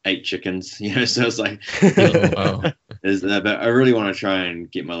and 8 chickens. So it's like, Oh, wow. but I really want to try and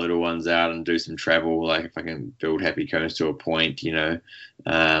get my little ones out and do some travel. Like, if I can build Happy Cones to a point, so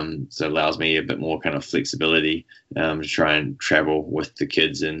it allows me a bit more kind of flexibility to try and travel with the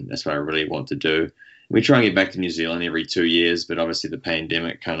kids, and that's what I really want to do. We try and get back to New Zealand every 2 years, but obviously the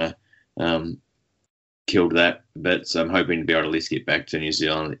pandemic kind of killed that a bit. So I'm hoping to be able to at least get back to New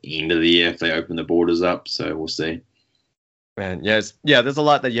Zealand at the end of the year if they open the borders up. So we'll see. Man, yes, there's a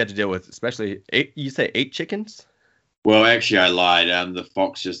lot that you had to deal with, especially 8. You say 8 chickens? Well, actually, I lied. The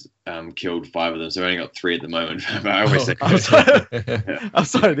fox just killed 5 of them, so I only got 3 at the moment. But I always say, I'm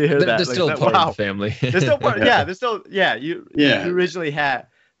sorry to hear that. They're still part of the family. They're still part. Yeah, they're still. Yeah, you originally had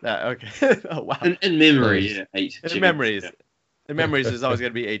that. Okay. Oh, wow. In memory, 8 In chickens. memories. In memories, there's always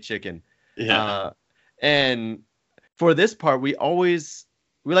going to be 8 chicken. Yeah. And for this part, we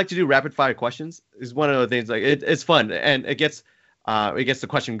like to do rapid fire questions. It's one of the things, like, it's fun, and it gets the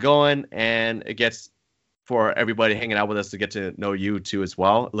question going, and it gets for everybody hanging out with us to get to know you too as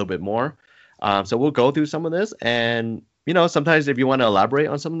well a little bit more. So we'll go through some of this, and sometimes if you want to elaborate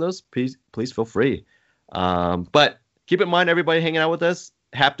on some of those, please feel free. But keep in mind, everybody hanging out with us,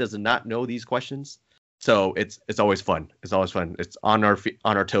 Hap does not know these questions, so it's always fun. It's always fun. It's on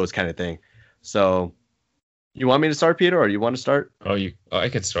our toes kind of thing. So, you want me to start, Peter, or you want to start? I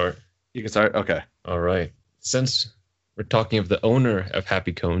can start. You can start. Okay. All right. Since we're talking of the owner of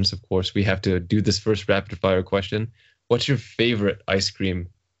Happy Cones, of course, we have to do this first rapid fire question. What's your favorite ice cream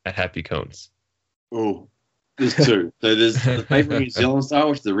at Happy Cones? Oh, there's 2. So there's the favorite New Zealand style,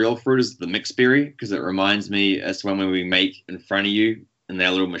 which the real fruit is the mixed berry, because it reminds me, that's one when we make in front of you in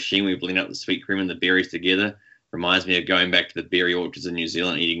that little machine, we blend up the sweet cream and the berries together. Reminds me of going back to the berry orchards in New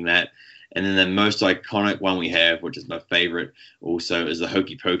Zealand, eating that. And then the most iconic one we have, which is my favorite also, is the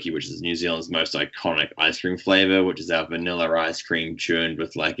Hokey Pokey, which is New Zealand's most iconic ice cream flavor, which is our vanilla ice cream churned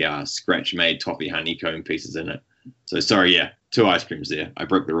with like our scratch-made toffee honeycomb pieces in it. So sorry, yeah, 2 ice creams there. I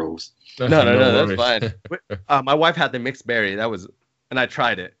broke the rules. No, that's fine. My wife had the mixed berry. And I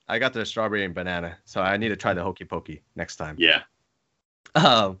tried it. I got the strawberry and banana, so I need to try the Hokey Pokey next time. Yeah.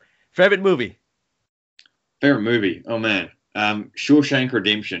 Favorite movie? Favorite movie? Oh, man. Shawshank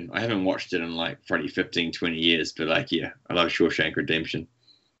Redemption. I haven't watched it in like probably 15, 20 years, but like, yeah, I love Shawshank Redemption.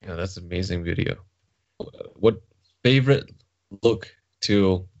 Yeah, that's an amazing video. What favorite look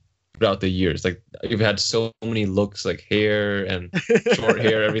to throughout the years? Like, you've had so many looks, like hair and short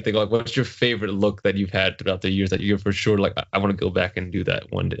hair, everything. Like, what's your favorite look that you've had throughout the years that you're for sure like, I want to go back and do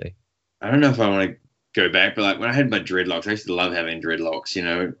that one day? I don't know if I want to go back, but like when I had my dreadlocks, I used to love having dreadlocks, you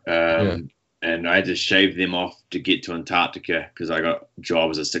know. And I had to shave them off to get to Antarctica because I got a job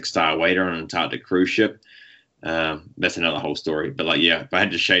as a 6-star waiter on an Antarctic cruise ship. That's another whole story. But like, yeah, if I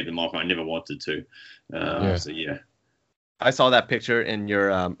had to shave them off, I never wanted to. So yeah. I saw that picture in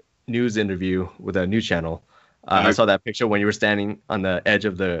your news interview with a news channel. I saw that picture when you were standing on the edge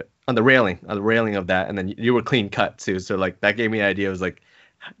of the railing of that, and then you were clean cut too. So like that gave me an idea. It was like,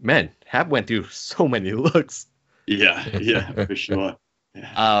 man, Hap went through so many looks. Yeah, for sure.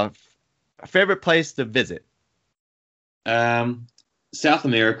 Favorite place to visit? South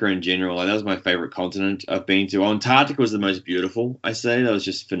America in general. Like, that was my favorite continent I've been to. Antarctica was the most beautiful, I say. That was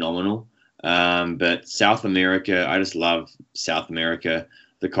just phenomenal. But South America, I just love South America.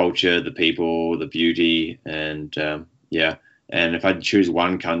 The culture, the people, the beauty, and yeah. And if I had to choose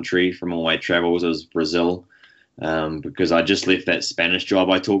one country from all my travels, it was Brazil, because I just left that Spanish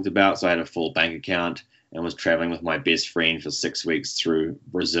job I talked about, so I had a full bank account and was traveling with my best friend for 6 weeks through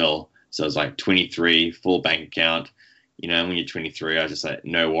Brazil. So it was like 23, full bank account. You know, when you're 23, I was just like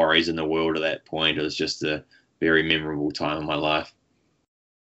no worries in the world at that point. It was just a very memorable time in my life.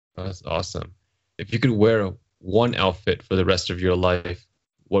 That's awesome. If you could wear one outfit for the rest of your life,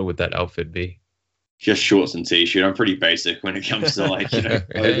 what would that outfit be? Just shorts and t-shirt. I'm pretty basic when it comes to like, you know,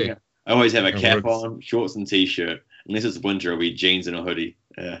 I always have a cap on, shorts and t-shirt. Unless it's winter, it'll be jeans and a hoodie.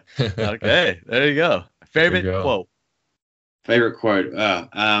 Yeah. Okay, there you go. Favorite quote. Favorite quote.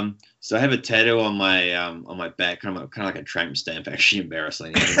 So I have a tattoo on my back, kind of like a tramp stamp. Actually,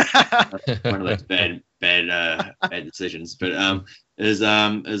 embarrassing. One of those bad decisions. But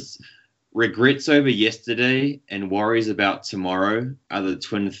is regrets over yesterday and worries about tomorrow are the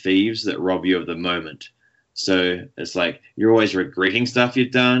twin thieves that rob you of the moment. So it's like you're always regretting stuff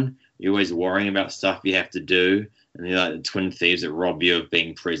you've done. You're always worrying about stuff you have to do, and they're like the twin thieves that rob you of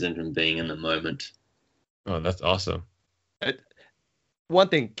being present and being in the moment. Oh, that's awesome. One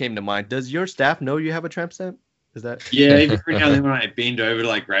thing came to mind. Does your staff know you have a tramp stamp? Is that? Yeah, every now and then when I bend over to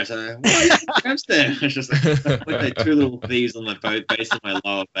like grab something, what is a tramp stamp? It's just like 2 little thieves on the base of my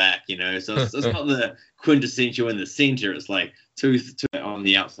lower back, you know. So it's not the quintessential in the center. It's like two on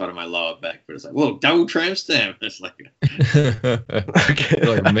the outside of my lower back, but it's like, whoa, double tramp stamp. It's like,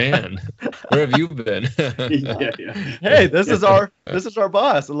 you're like, man, where have you been? yeah. Hey, this is our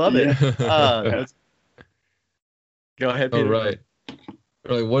boss. I love it. Go ahead, Peter. All right.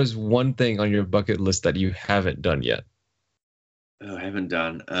 Really, what is one thing on your bucket list that you haven't done yet? Oh, I haven't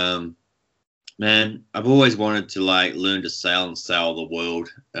done. Man, I've always wanted to like learn to sail and sail the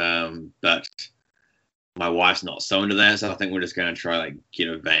world, but my wife's not so into that. So I think we're just going to try like get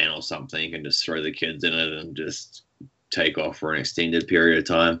a van or something and just throw the kids in it and just take off for an extended period of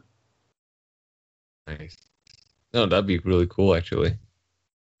time. Nice. No, that'd be really cool, actually.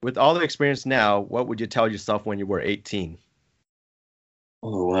 With all the experience now, what would you tell yourself when you were 18?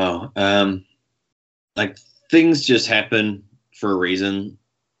 Oh, wow. Like things just happen for a reason.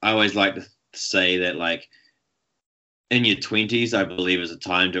 I always like to say that like in your 20s, I believe is a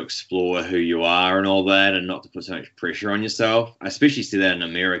time to explore who you are and all that and not to put so much pressure on yourself. I especially see that in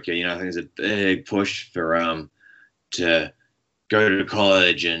America. You know, I think there's a big push for to go to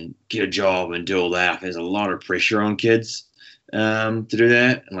college and get a job and do all that. There's a lot of pressure on kids to do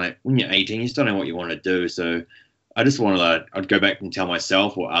that. And like when you're 18, you still know what you want to do. So I just want to, I'd go back and tell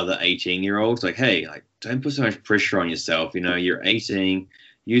myself or other 18-year-olds, like, hey, like, don't put so much pressure on yourself. You know, you're 18,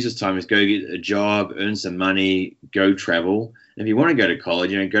 use this time to go get a job, earn some money, go travel. And if you want to go to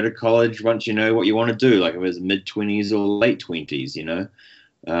college, you know, go to college once you know what you want to do, like if it was mid-20s or late 20s, you know.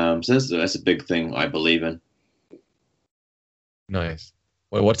 So that's a big thing I believe in. Nice.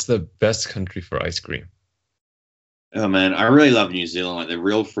 Well, what's the best country for ice cream? Oh man, I really love New Zealand. Like the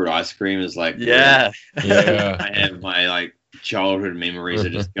real fruit ice cream is like yeah. I have my like childhood memories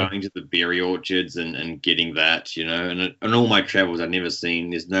of just going to the berry orchards and getting that, you know. And all my travels, I've never seen.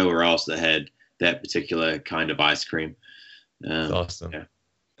 There's nowhere else that had that particular kind of ice cream. That's awesome. Yeah.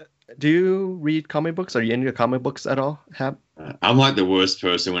 Do you read comic books? Are you into comic books at all, Hap? I'm like the worst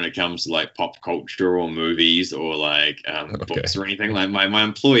person when it comes to like pop culture or movies or like books or anything. Like my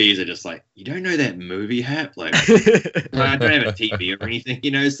employees are just like, you don't know that movie, Hap? Like I don't have a TV or anything,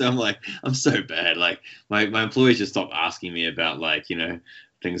 you know. So I'm like, I'm so bad. Like my employees just stop asking me about like, you know,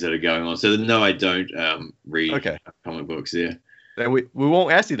 things that are going on. So no, I don't read comic books. Yeah. Then we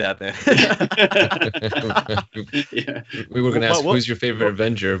won't ask you that then. Yeah. We were gonna ask who's your favorite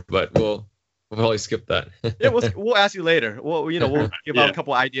Avenger, but we'll probably skip that. Yeah, we'll ask you later. We'll give out a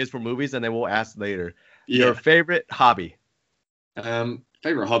couple ideas for movies and then we'll ask later. Yeah. Your favorite hobby?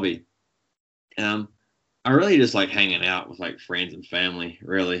 Favorite hobby. I really just like hanging out with like friends and family,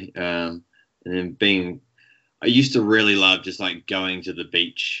 really. And then I used to really love just like going to the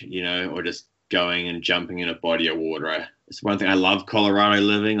beach, you know, or just going and jumping in a body of water. It's one thing. I love Colorado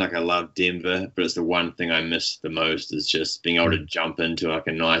living, like I love Denver, but it's the one thing I miss the most is just being able to jump into like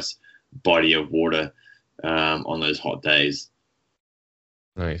a nice body of water on those hot days.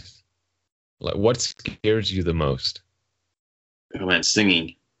 Nice. Like, what scares you the most? Oh man,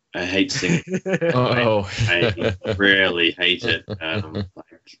 singing. I hate singing. I really hate it. Like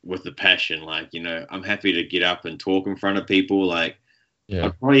with the passion, like, you know, I'm happy to get up and talk in front of people. Like, yeah.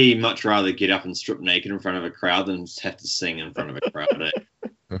 I'd probably much rather get up and strip naked in front of a crowd than have to sing in front of a crowd.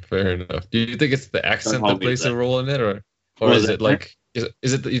 Fair enough. Do you think it's the accent that plays a role in it, or is it like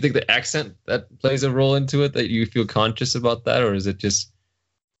is it you think the accent that plays a role into it, that you feel conscious about that, or is it just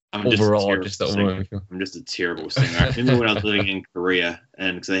overall just the overall? I'm just a terrible singer. I remember when I was living in Korea,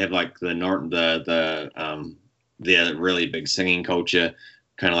 and because they have like the really big singing culture.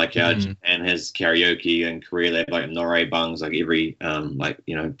 Kind of like how Japan has karaoke, and Korea they have like noraebangs. Like every like,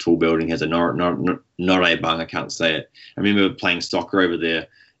 you know, tall building has a noraebang. I can't say it. I remember playing soccer over there,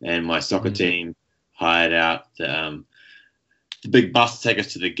 and my soccer team hired out the big bus to take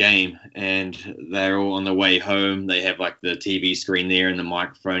us to the game, and they're all on the way home. They have like the TV screen there and the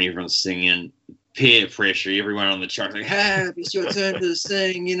microphone. Everyone's singing. Peer pressure, everyone on the truck like, hey, it's your turn to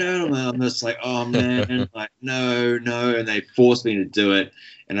sing, you know. And I'm just like, oh man, like no, and they forced me to do it.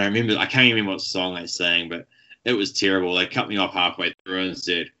 And I can't even remember what song I sang, but it was terrible. They cut me off halfway through and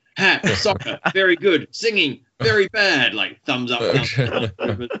said, soccer, very good, singing, very bad, like thumbs up.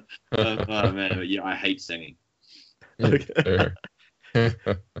 Oh man, but yeah, I hate singing. Okay.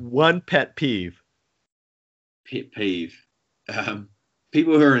 One pet peeve.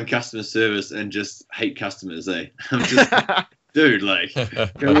 People who are in customer service and just hate customers, eh? I'm just, dude, like,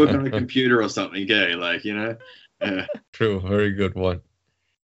 go work on a computer or something, gay, like, you know? True, very good one.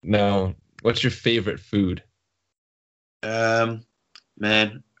 Now, what's your favorite food? Man,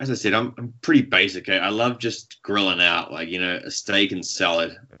 as I said, I'm pretty basic, eh? I love just grilling out, like, you know, a steak and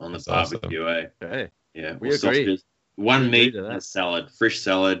salad on the barbecue, eh? Hey, yeah, we agree. One meat and a salad, fresh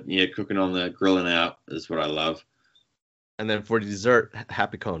salad, yeah, cooking on the grilling out is what I love. And then for dessert,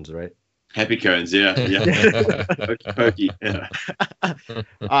 happy cones, right? Happy cones, yeah. Pokey, yeah.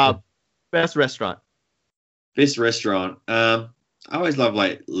 Best restaurant. I always love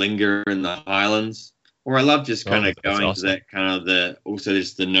like linger in the Highlands, or I love just kind of going to that kind of also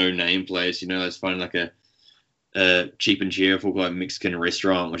just the no name place. You know, let's find like a cheap and cheerful like Mexican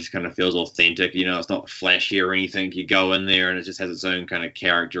restaurant, which kind of feels authentic. You know, it's not flashy or anything. You go in there and it just has its own kind of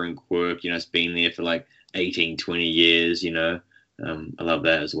character and quirk. You know, it's been there for like 18, 20 years, you know. I love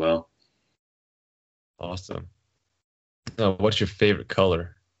that as well. Awesome. Now, what's your favorite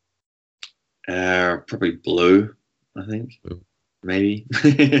color? Probably blue, I think. Blue. Maybe.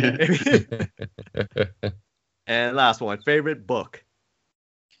 And last one, favorite book.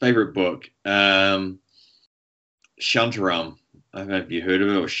 Shantaram. I don't know if you heard of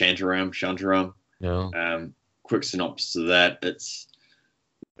it, or Shantaram. No. Quick synopsis of that. It's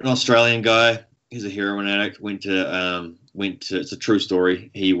an Australian guy. He's a heroin addict. Went to. It's a true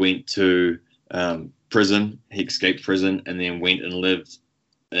story. He went to prison. He escaped prison and then went and lived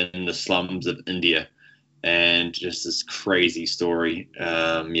in the slums of India. And just this crazy story.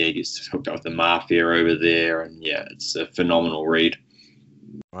 He gets hooked up with the mafia over there, and yeah, it's a phenomenal read.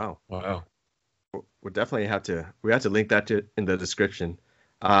 Wow. We'll definitely have to link that in the description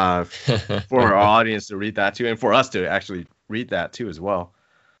for our audience to read that too, and for us to actually read that too as well.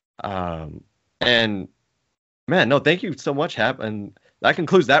 And man, no, thank you so much, Hap. And that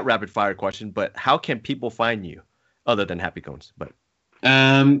concludes that rapid fire question. But how can people find you other than Happy Cones? But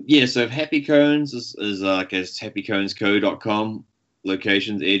so Happy Cones is like happyconesco.com,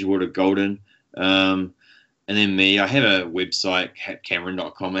 locations Edgewater, Golden. And And then me, I have a website,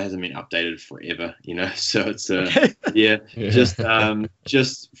 capcameron.com. It hasn't been updated forever, So it's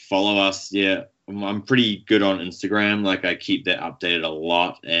just follow us. Yeah, I'm pretty good on Instagram. Like I keep that updated a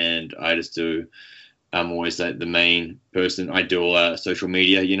lot, and I just do. I'm always like the main person. I do all social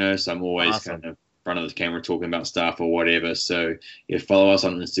media, so I'm always kind of in front of the camera talking about stuff or whatever. So yeah, follow us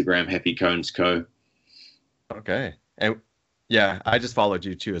on Instagram, Happy Cones Co. Okay, and yeah, I just followed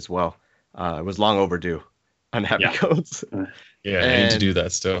you too as well. It was long overdue on Happy Cones. Yeah, I need to do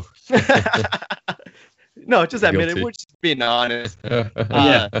that still. No, just admit it. We're just being honest.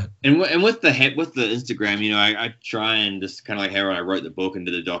 Yeah, and with the Instagram, I try and just kind of like how I wrote the book and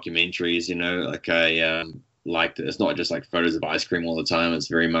did the documentaries. Like I like it's not just like photos of ice cream all the time. It's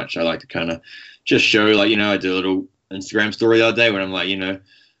very much I like to kind of just show like I did a little Instagram story the other day when I'm like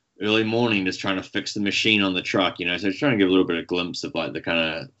early morning just trying to fix the machine on the truck. So trying to give a little bit of glimpse of like the kind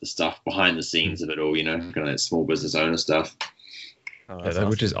of the stuff behind the scenes of it all. Kind of that small business owner stuff. Awesome.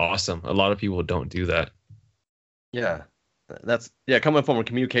 Which is awesome. A lot of people don't do that. Yeah, coming from a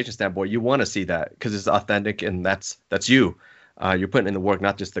communication standpoint, you want to see that because it's authentic and that's you. You're putting in the work,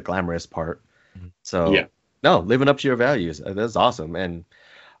 not just the glamorous part. So no, living up to your values. That's awesome. And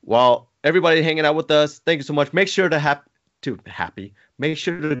while everybody hanging out with us, thank you so much. Make sure make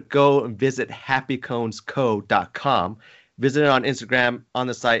sure to go and visit happyconesco.com. Visit it on Instagram, on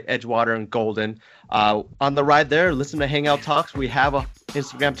the site Edgewater and Golden. On the ride there, listen to Hangout Talks. We have a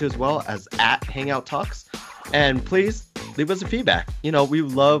Instagram too as well as @HangoutTalks. And please leave us a feedback. We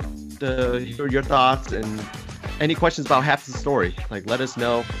would love to hear your thoughts and any questions about half the story. Like, let us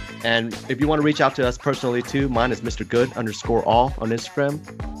know. And if you want to reach out to us personally too, mine is Mr. Good_all on Instagram.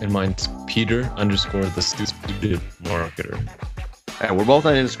 And mine's Peter_the stupid marketer. And we're both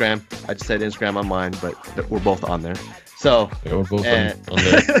on Instagram. I just said Instagram on mine, but we're both on there. So yeah, we're both on there.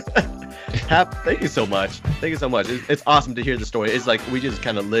 Thank you so much. Thank you so much. It's awesome to hear the story. It's like we just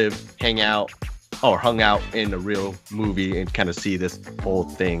kind of hung out in a real movie and kind of see this whole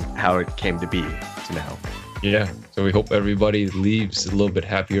thing, how it came to be to now. Yeah. So we hope everybody leaves a little bit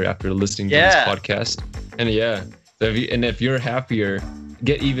happier after listening to this podcast. And so if you're happier,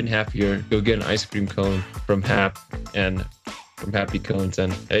 get even happier. Go get an ice cream cone from Hap and from Happy Cones,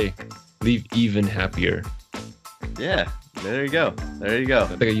 and hey, leave even happier. Yeah. There you go. I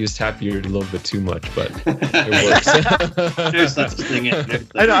think I used happier a little bit too much, but it works. There's such a thing.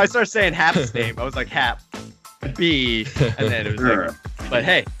 I know. I started saying Hap's name. I was like Hap B, and then it was like, but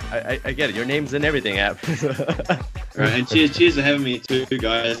hey, I get it. Your name's in everything, Hap. All right, and cheers for having me too,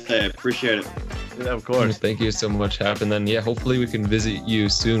 guys. I appreciate it. Yeah, of course. Thank you so much, Hap. And then hopefully we can visit you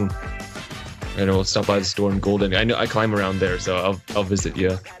soon. And we'll stop by the store in Golden. I know I climb around there, so I'll visit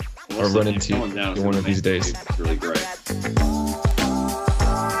you or run into you one of these days. It's really great.